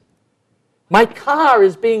this. My car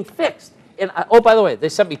is being fixed. And oh, by the way, they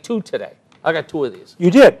sent me 2 today. I got 2 of these.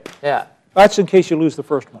 You did? Yeah. That's in case you lose the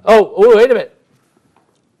first one. Oh, wait a minute.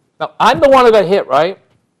 Now, I'm the one who got hit, right?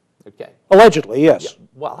 Okay. Allegedly, yes. Yeah.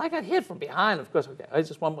 Well, I got hit from behind, of course. Okay, I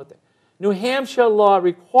just one more thing. New Hampshire law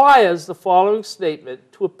requires the following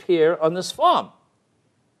statement to appear on this form.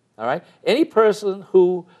 All right? Any person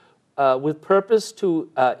who, with purpose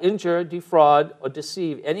to injure, defraud, or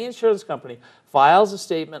deceive any insurance company files a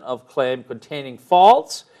statement of claim containing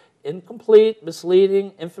false, incomplete,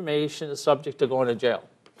 misleading information is subject to going to jail.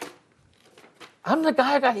 I'm the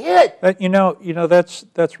guy who got hit. You know,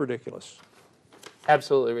 that's ridiculous.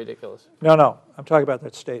 Absolutely ridiculous. No, I'm talking about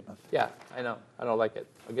that statement. Yeah, I know. I don't like it.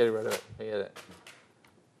 I'll get rid of it. I get it.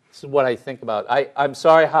 This is what I think about. I'm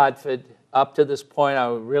sorry, Hartford. Up to this point, I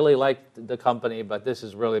really liked the company, but this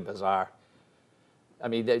is really bizarre. I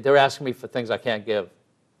mean, they're asking me for things I can't give.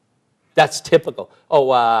 That's typical.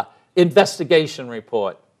 Oh, investigation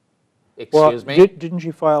report. Excuse me? Didn't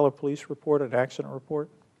you file a police report, an accident report?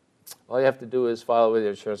 All you have to do is file it with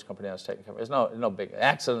your insurance company I was taking care of. It's no big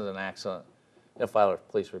accident is an accident. You'll file a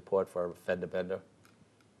police report for a fender bender.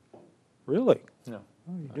 Really? No.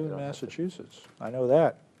 Oh, you do in Massachusetts. I know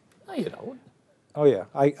that. No, you don't. Oh, yeah.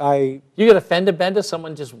 You get a fender bender,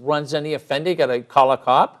 someone just runs any offender, you got to call a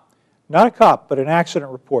cop? Not a cop, but an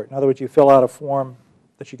accident report. In other words, you fill out a form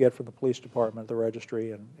that you get from the police department, the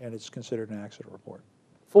registry, and it's considered an accident report.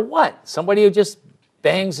 For what? Somebody who just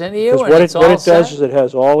bangs into you and what it's all what it set? does is it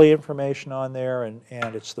has all the information on there, and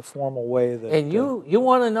it's the formal way that... And you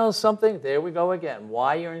want to know something? There we go again.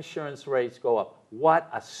 Why your insurance rates go up. What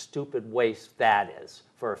a stupid waste that is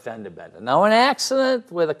for a fender bender. Now, an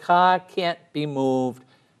accident where the car can't be moved,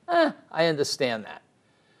 I understand that.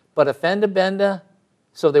 But a fender bender,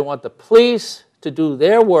 so they want the police to do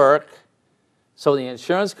their work so the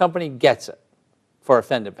insurance company gets it for a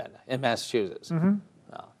fender bender in Massachusetts. Mm-hmm.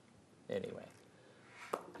 Well, anyway.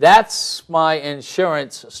 That's my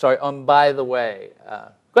insurance story. By the way,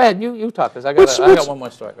 go ahead, you talk, because I got one more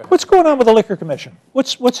story. What's going on with the Liquor Commission?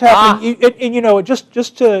 What's happening? And you know, just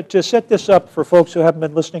to set this up for folks who haven't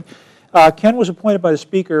been listening, Ken was appointed by the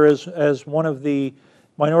Speaker as one of the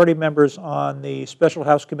minority members on the Special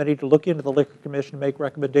House Committee to look into the Liquor Commission and make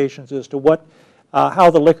recommendations as to how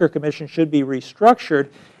the Liquor Commission should be restructured.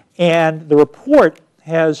 And the report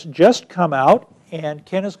has just come out, and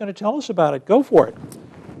Ken is going to tell us about it. Go for it.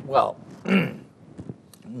 Well,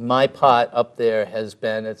 my pot up there has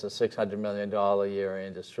been, it's a $600 million a year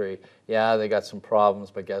industry. Yeah, they got some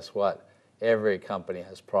problems, but guess what? Every company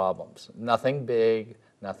has problems. Nothing big,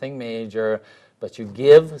 nothing major, but you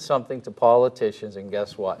give something to politicians, and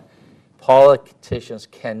guess what? Politicians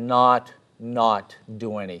cannot not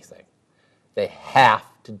do anything. They have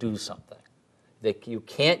to do something. You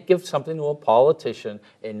can't give something to a politician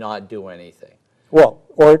and not do anything. Well,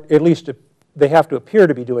 or at least they have to appear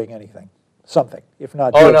to be doing something, if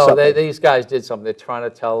not doing something. Oh, no, these guys did something. They're trying to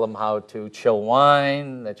tell them how to chill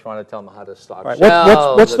wine. They're trying to tell them how to stock Right.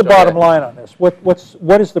 shelves. What's the bottom line on this?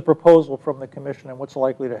 What is the proposal from the commission, and what's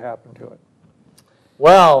likely to happen to it?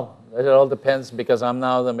 Well, it all depends, because I'm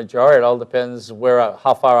now the majority. It all depends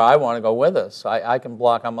how far I want to go with this. I can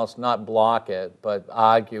almost not block it, but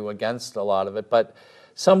argue against a lot of it. But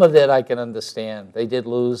some of it I can understand. They did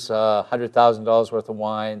lose $100,000 worth of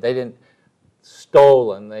wine. They didn't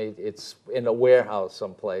stolen. It's in a warehouse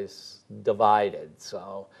someplace, divided.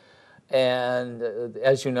 So, and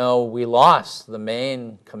as you know, we lost the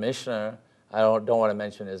main commissioner. I don't want to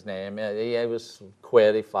mention his name. He was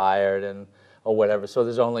quit. He fired or whatever. So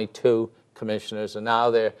there's only 2 commissioners, and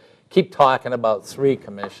now they're keep talking about 3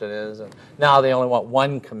 commissioners, and now they only want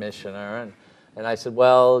 1 commissioner. And I said,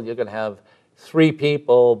 well, you're going to have 3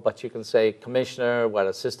 people, but you can say commissioner,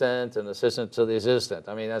 assistant, and assistant to the assistant.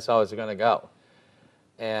 I mean, that's how it's going to go.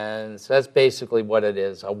 And so that's basically what it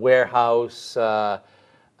is, a warehouse,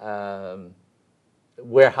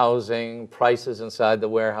 warehousing, prices inside the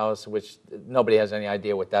warehouse, which nobody has any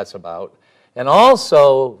idea what that's about. And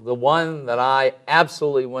also, the one that I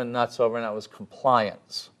absolutely went nuts over, and that was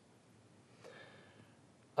compliance.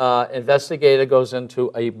 Investigator goes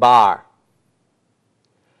into a bar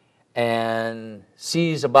and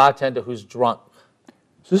sees a bartender who's drunk.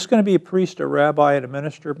 Is this going to be a priest, a rabbi, and a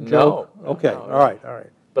minister joke? No. Okay, No. all right, all right.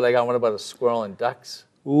 But I got one about a squirrel and ducks.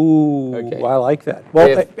 Ooh, Okay. I like that. Well,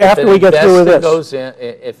 If after we get through with this.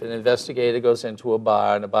 If an investigator goes into a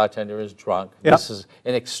bar and the bartender is drunk, Yep. This is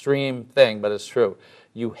an extreme thing, but it's true.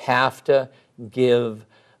 You have to give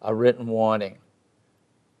a written warning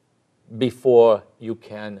before you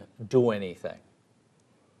can do anything.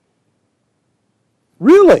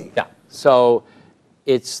 Really? Yeah. So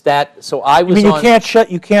it's that. So I was I mean, on.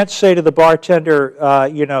 you can't say to the bartender,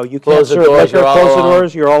 you can't Close the serve doors, liquor, you're all close the alone.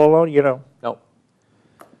 doors, you're all alone, No.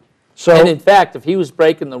 So, And in fact, if he was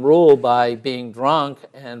breaking the rule by being drunk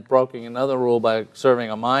and breaking another rule by serving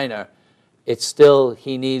a minor, it's still,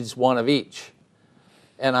 he needs one of each.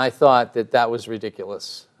 And I thought that was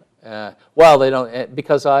ridiculous. Well, they don't,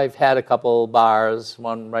 because I've had a couple bars,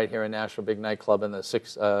 one right here in Nashville, big nightclub in the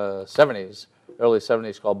 70s, early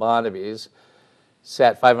 70s called Barnaby's.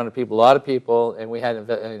 Sat 500 people, a lot of people, and we had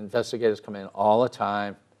investigators come in all the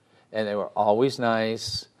time, and they were always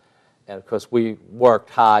nice. And of course, we worked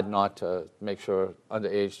hard not to make sure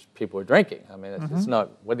underage people were drinking. I mean, it's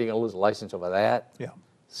not, what are you going to lose a license over that? yeah.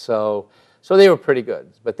 So they were pretty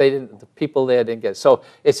good, but they didn't, the people there didn't get it. So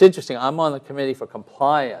it's interesting, I'm on the committee for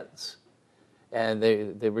compliance, and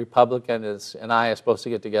the Republican and I are supposed to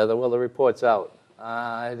get together. Well, the report's out.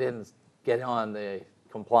 I didn't get on the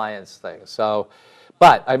compliance thing. So,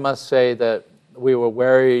 but I must say that we were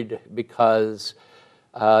worried because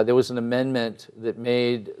there was an amendment that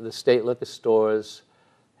made the state liquor stores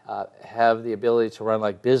have the ability to run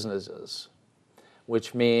like businesses,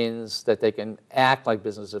 which means that they can act like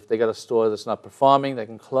businesses. If they got a store that's not performing, they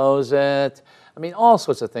can close it. I mean, all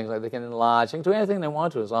sorts of things. Like they can enlarge. They can do anything they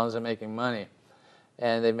want to as long as they're making money.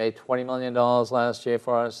 And they made $20 million last year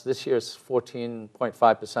for us. This year it's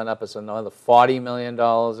 14.5% up. It's another $40 million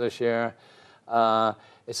this year.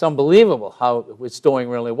 It's unbelievable how it's doing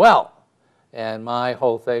really well. And my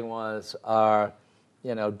whole thing was,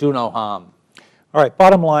 do no harm. All right,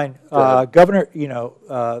 bottom line, Governor,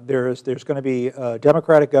 there's going to be a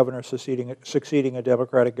Democratic governor succeeding a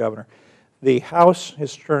Democratic governor. The House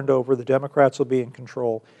has turned over. The Democrats will be in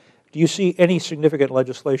control. Do you see any significant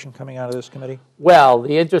legislation coming out of this committee? Well,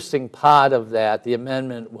 the interesting part of that, the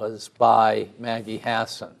amendment was by Maggie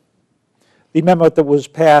Hassan. The amendment that was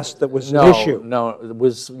passed that was an issue? No, it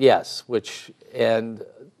was, yes, and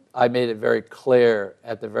I made it very clear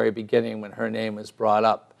at the very beginning when her name was brought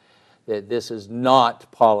up that this is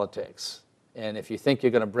not politics. And if you think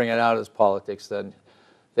you're going to bring it out as politics, then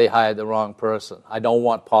they hired the wrong person. I don't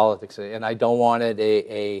want politics, and I don't want it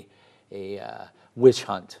a witch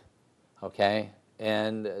hunt, okay?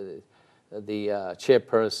 And the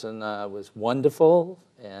chairperson was wonderful,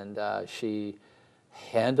 and she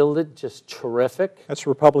handled it just terrific. That's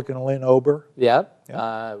Republican Lynn Ober. Yeah,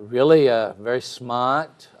 Yeah. really very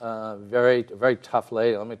smart, very tough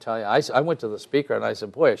lady. Let me tell you, I went to the speaker and I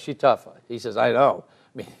said, boy, is she tough? He says, I know.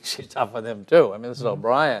 I mean, she's tough on them too. I mean, this is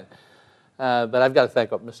O'Brien. But I've got to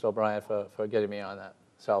thank Mr. O'Brien for getting me on that.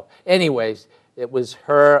 So anyways, it was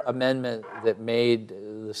her amendment that made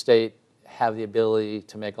the state have the ability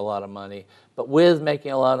to make a lot of money. But with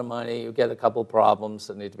making a lot of money, you get a couple problems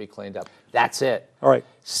that need to be cleaned up. That's it. All right.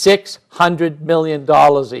 $600 million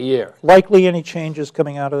a year. Likely any changes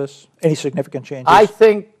coming out of this? Any significant changes? I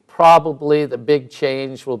think probably the big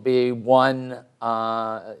change will be one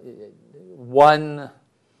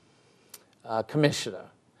commissioner.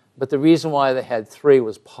 But the reason why they had 3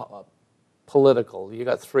 was political. You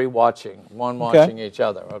got 3 watching, one watching each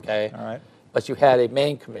other, okay? All right. But you had a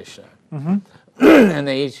main commissioner. And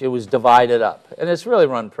it was divided up. And it's really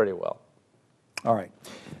run pretty well. All right.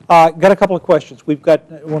 Got a couple of questions. We're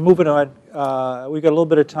moving on. We've got a little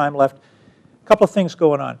bit of time left. A couple of things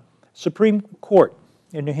going on. Supreme Court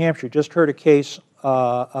in New Hampshire just heard a case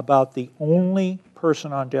about the only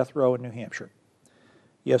person on death row in New Hampshire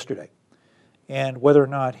yesterday, and whether or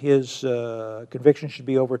not his conviction should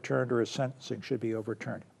be overturned or his sentencing should be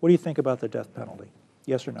overturned. What do you think about the death penalty?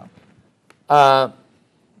 Yes or no?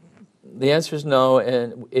 The answer is no,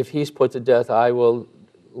 and if he's put to death, I will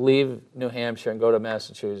leave New Hampshire and go to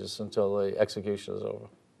Massachusetts until the execution is over.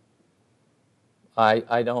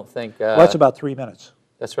 I don't think... Well, that's about 3 minutes.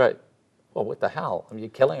 That's right. Well, what the hell? I mean, you're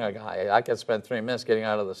killing a guy. I could spend 3 minutes getting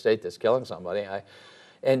out of the state that's killing somebody.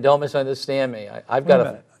 And don't misunderstand me. I've got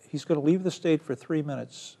to... He's going to leave the state for 3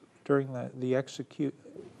 minutes during the execute.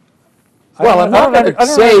 Well, I'm not going to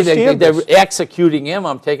say that they're executing him.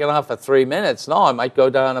 I'm taking off for 3 minutes. No, I might go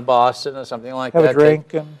down to Boston or something like that. Have a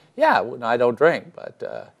drink. Yeah, no, I don't drink,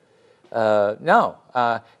 but no.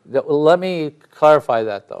 Let me clarify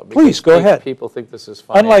that, though. Please, go ahead. People think this is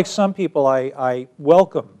funny. Unlike some people, I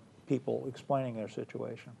welcome people explaining their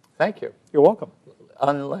situation. Thank you. You're welcome.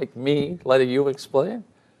 Unlike me letting you explain.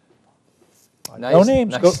 Nice, no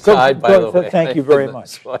names. Nice by the way. Thank you very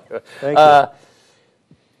much. Thank you.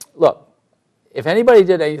 Look, if anybody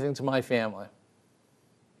did anything to my family,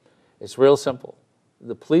 it's real simple.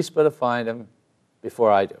 The police better find him before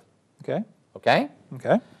I do. Okay. Okay?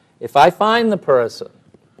 Okay. If I find the person,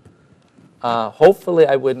 hopefully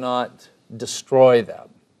I would not destroy them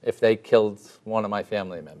if they killed one of my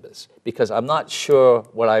family members, because I'm not sure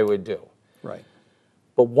what I would do. Right.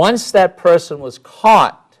 But once that person was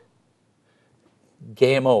caught,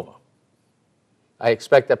 game over. I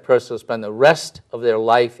expect that person to spend the rest of their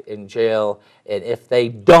life in jail, and if they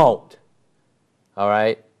don't, all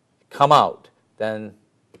right, come out, then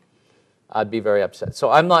I'd be very upset.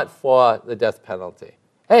 So I'm not for the death penalty.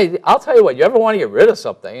 Hey, I'll tell you what, you ever want to get rid of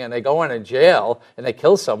something and they go in a jail and they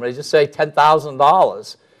kill somebody, just say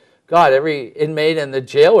 $10,000. God, every inmate in the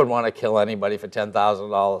jail would want to kill anybody for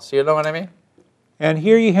 $10,000. You know what I mean? And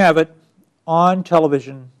here you have it on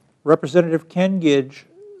television, Representative Ken Gidge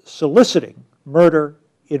soliciting murder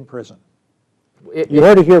in prison. You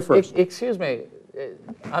heard it here first. Excuse me.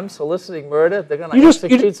 I'm soliciting murder. They're going to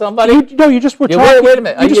execute somebody. You just were talking. Wait a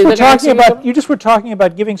minute. You just were talking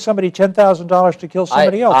about giving somebody $10,000 to kill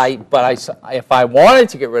somebody else. If I wanted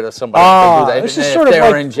to get rid of somebody, I could do that. This is sort of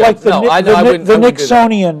like the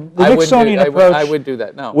Nixonian approach. I would do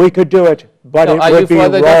that. No, we could do it, but it would be wrong. Are you for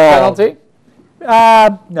the death penalty?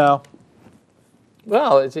 No.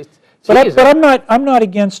 Well, but I'm not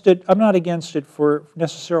against it. I'm not against it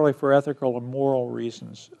necessarily for ethical and moral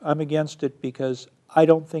reasons. I'm against it because I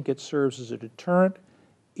don't think it serves as a deterrent.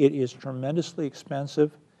 It is tremendously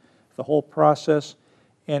expensive, the whole process,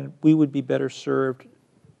 and we would be better served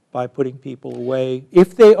by putting people away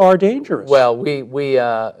if they are dangerous. Well,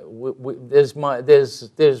 there's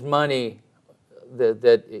money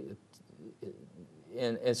that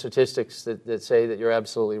in statistics that say that you're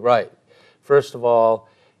absolutely right. First of all,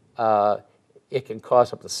 it can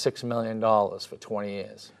cost up to $6 million for 20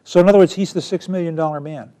 years. So in other words, he's the $6 million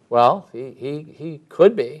man. Well, he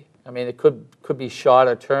could be. I mean, it could be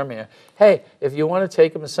shorter term here. Hey, if you want to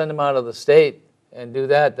take him and send him out of the state and do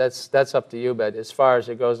that, that's up to you. But as far as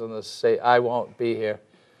it goes in the state, I won't be here.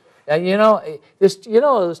 And there's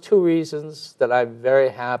two reasons that I'm very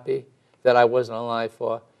happy that I wasn't alive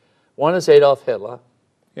for. One is Adolf Hitler.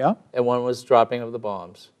 Yeah. And one was dropping of the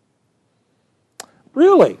bombs.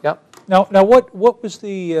 Really? Yep. Now what was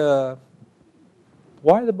the,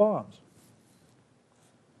 why the bombs?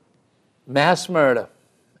 Mass murder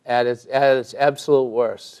at its absolute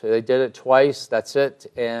worst. They did it twice, that's it,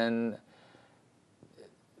 and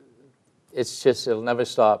it's just, it'll never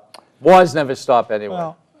stop. Wars never stop anyway.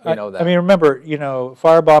 Well, you know that. I mean, remember,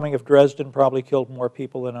 firebombing of Dresden probably killed more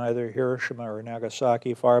people than either Hiroshima or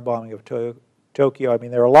Nagasaki. Firebombing of Tokyo. I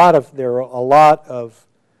mean, there are a lot of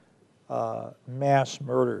mass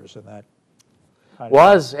murders in that kind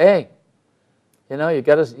of thing. Hey, you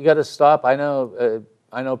got to stop. I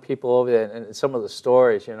know people over there, and some of the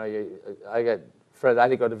stories. I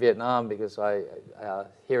didn't go to Vietnam because I had a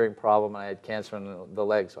hearing problem and I had cancer in the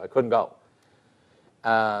leg, so I couldn't go.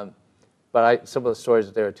 But some of the stories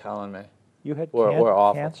that they were telling me were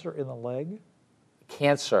awful. Cancer in the leg?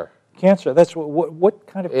 Cancer. Cancer. That's what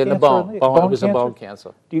kind of cancer? In the bone. It was a bone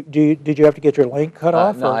cancer. Did you have to get your leg cut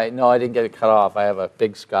off? No, I didn't get it cut off. I have a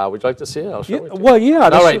big scar. Would you like to see it? I'll show it to you. Well, yeah.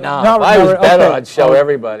 Not right now. If I was better, I'd show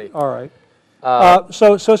everybody. All right.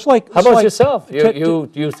 So it's like. How about yourself?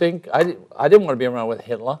 You think I didn't want to be around with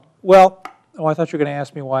Hitler? Well, I thought you were going to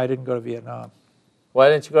ask me why I didn't go to Vietnam. Why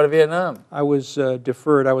didn't you go to Vietnam? I was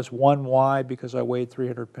deferred. I was 1Y because I weighed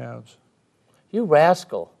 300 pounds. You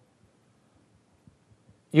rascal.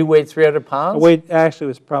 You weighed 300 pounds? Actually, it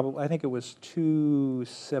was probably, I think it was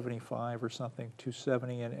 275 or something,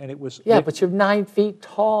 270, and it was... Yeah, but you're 9 feet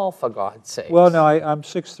tall, for God's sake. Well, no, I'm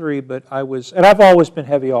 6'3", but and I've always been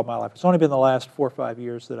heavy all my life. It's only been the last 4 or 5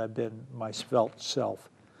 years that I've been my svelte self.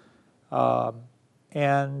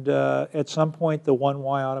 And at some point, the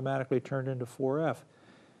 1Y automatically turned into 4F.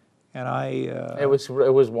 And I... It was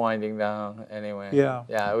winding down anyway. Yeah.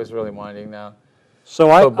 Yeah, it was really winding down. So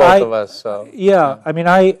For both of us, so. Yeah, I mean,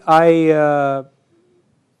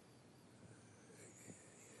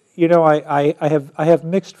 you know, I have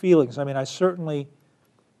mixed feelings. I mean, I certainly,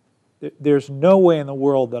 there's no way in the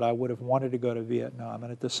world that I would have wanted to go to Vietnam.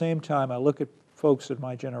 And at the same time, I look at folks of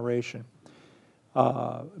my generation,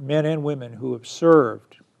 men and women who have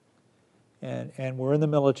served and were in the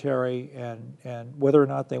military, and whether or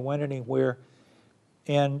not they went anywhere.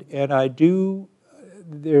 And I do,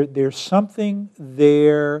 there's something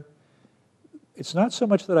there. It's not so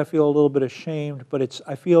much that I feel a little bit ashamed, but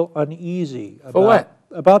I feel uneasy about, For what?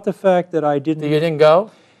 About the fact that I didn't. You didn't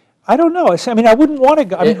go? I don't know. I mean, I wouldn't want to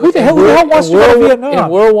go. I mean, who the hell wants to go to Vietnam? In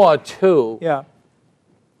World War II, yeah,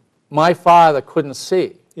 my father couldn't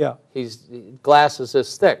see. yeah, He's glasses as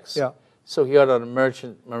sticks. yeah. So he got on a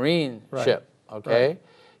merchant marine Right. ship, okay? Right.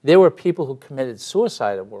 There were people who committed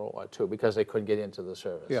suicide in World War II because they couldn't get into the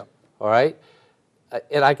service. Yeah. All right?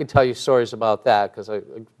 And I could tell you stories about that because,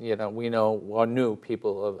 you know, we know or knew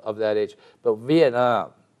people of that age. But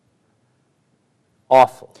Vietnam,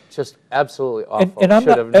 awful, just absolutely awful. And I'm Should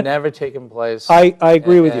not- have never taken place. I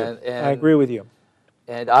agree with you. And I agree with you.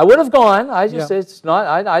 And I would have gone. I just, Yeah. it's not,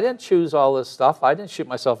 I didn't choose all this stuff. I didn't shoot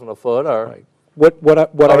myself in the foot or, Right. What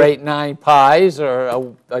or I ate 9 pies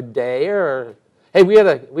or a day or, hey, we had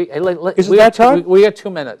a, Is it we that got time? we got 2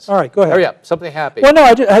 minutes. All right, go ahead. Hurry up, something happy. Well, no, I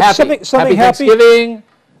had Happy. something happy. Thanksgiving.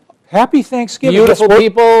 Happy Thanksgiving. Beautiful Yes,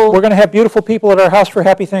 people. We're going to have beautiful people at our house for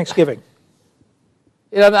Happy Thanksgiving.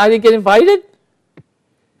 You know, I didn't get invited.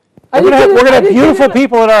 We're going to have beautiful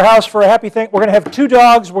people at our house for a Happy Thanksgiving. We're going to have 2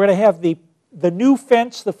 dogs. We're going to have the new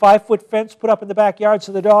fence, the 5-foot fence put up in the backyard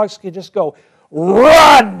so the dogs can just go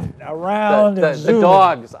run around and zoom. The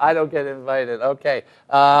dogs. I don't get invited. Okay.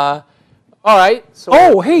 All right. So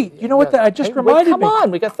Oh, hey, you know what? I just reminded come me.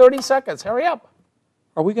 on. We got 30 seconds. Hurry up.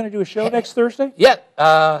 Are we going to do a show next Thursday?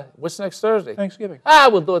 Yeah. What's next Thursday? Thanksgiving.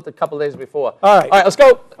 We'll do it a couple days before. All right. All right, let's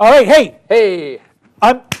go. All right, hey, Hey.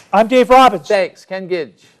 I'm Dave Robbins. Thanks. Ken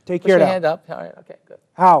Gidge. Take Put care your now. hand up. All right. Okay, good.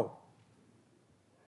 How?